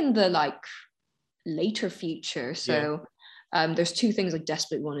say in the later future. So there's 2 things I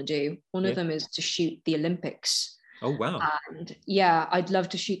desperately want to do. One of them is to shoot the Olympics. Oh wow. And yeah, I'd love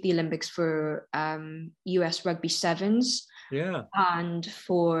to shoot the Olympics for US Rugby Sevens. Yeah. And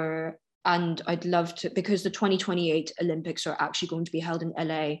I'd love to, because the 2028 Olympics are actually going to be held in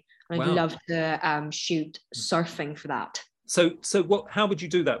LA. And I'd love to shoot surfing for that. So how would you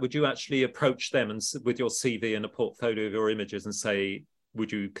do that? Would you actually approach them and with your CV and a portfolio of your images and say,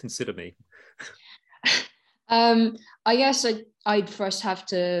 would you consider me? I guess I'd first have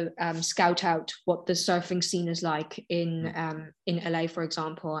to scout out what the surfing scene is like in LA, for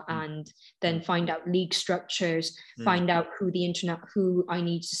example, and then find out league structures, find out who I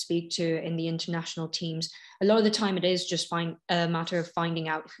need to speak to in the international teams. A lot of the time it is just a matter of finding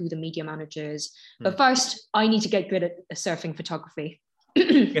out who the media manager is. But first, I need to get good at surfing photography.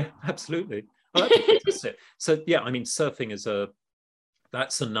 Yeah, absolutely. Oh, that'd be fantastic. So yeah, I mean, surfing is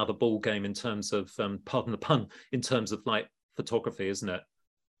that's another ball game in terms of, pardon the pun, in terms of like photography, isn't it?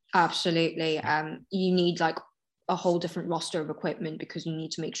 Absolutely. You need like a whole different roster of equipment, because you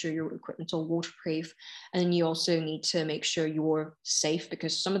need to make sure your equipment's all waterproof, and then you also need to make sure you're safe,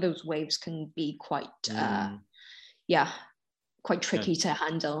 because some of those waves can be quite quite tricky to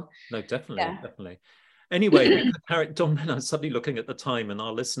handle. No, definitely, definitely. Anyway, Dongmin, I'm suddenly looking at the time, and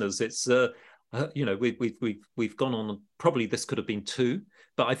our listeners, it's you know, we've gone on. Probably this could have been 2,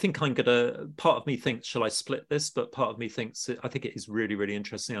 but I think I'm gonna. Part of me thinks, shall I split this? But part of me thinks, I think it is really, really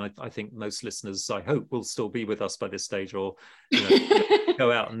interesting. I think most listeners, I hope, will still be with us by this stage, or you know,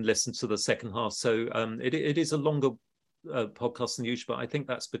 go out and listen to the second half. So it is a longer podcast than usual, but I think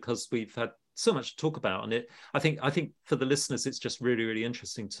that's because we've had so much to talk about, and I think for the listeners, it's just really, really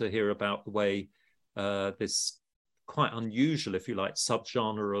interesting to hear about the way this quite unusual, if you like,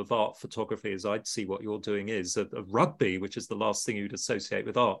 subgenre of art photography, as I'd see what you're doing is, of rugby, which is the last thing you'd associate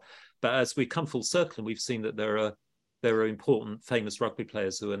with art. But as we come full circle, and we've seen that there are important, famous rugby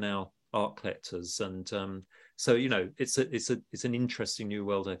players who are now art collectors, and so you know, it's an interesting new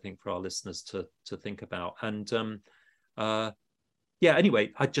world, I think, for our listeners to think about. And yeah,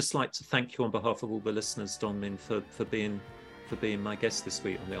 anyway, I'd just like to thank you on behalf of all the listeners, Dongmin, for being my guest this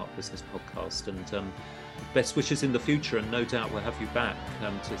week on the Art Business Podcast, and best wishes in the future, and no doubt we'll have you back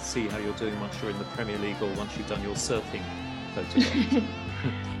to see how you're doing once you're in the Premier League, or once you've done your surfing photographs.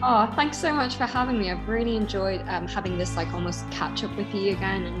 Oh, thanks so much for having me. I've really enjoyed having this like almost catch up with you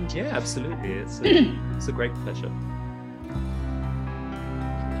again. And yeah, absolutely, it's a great pleasure.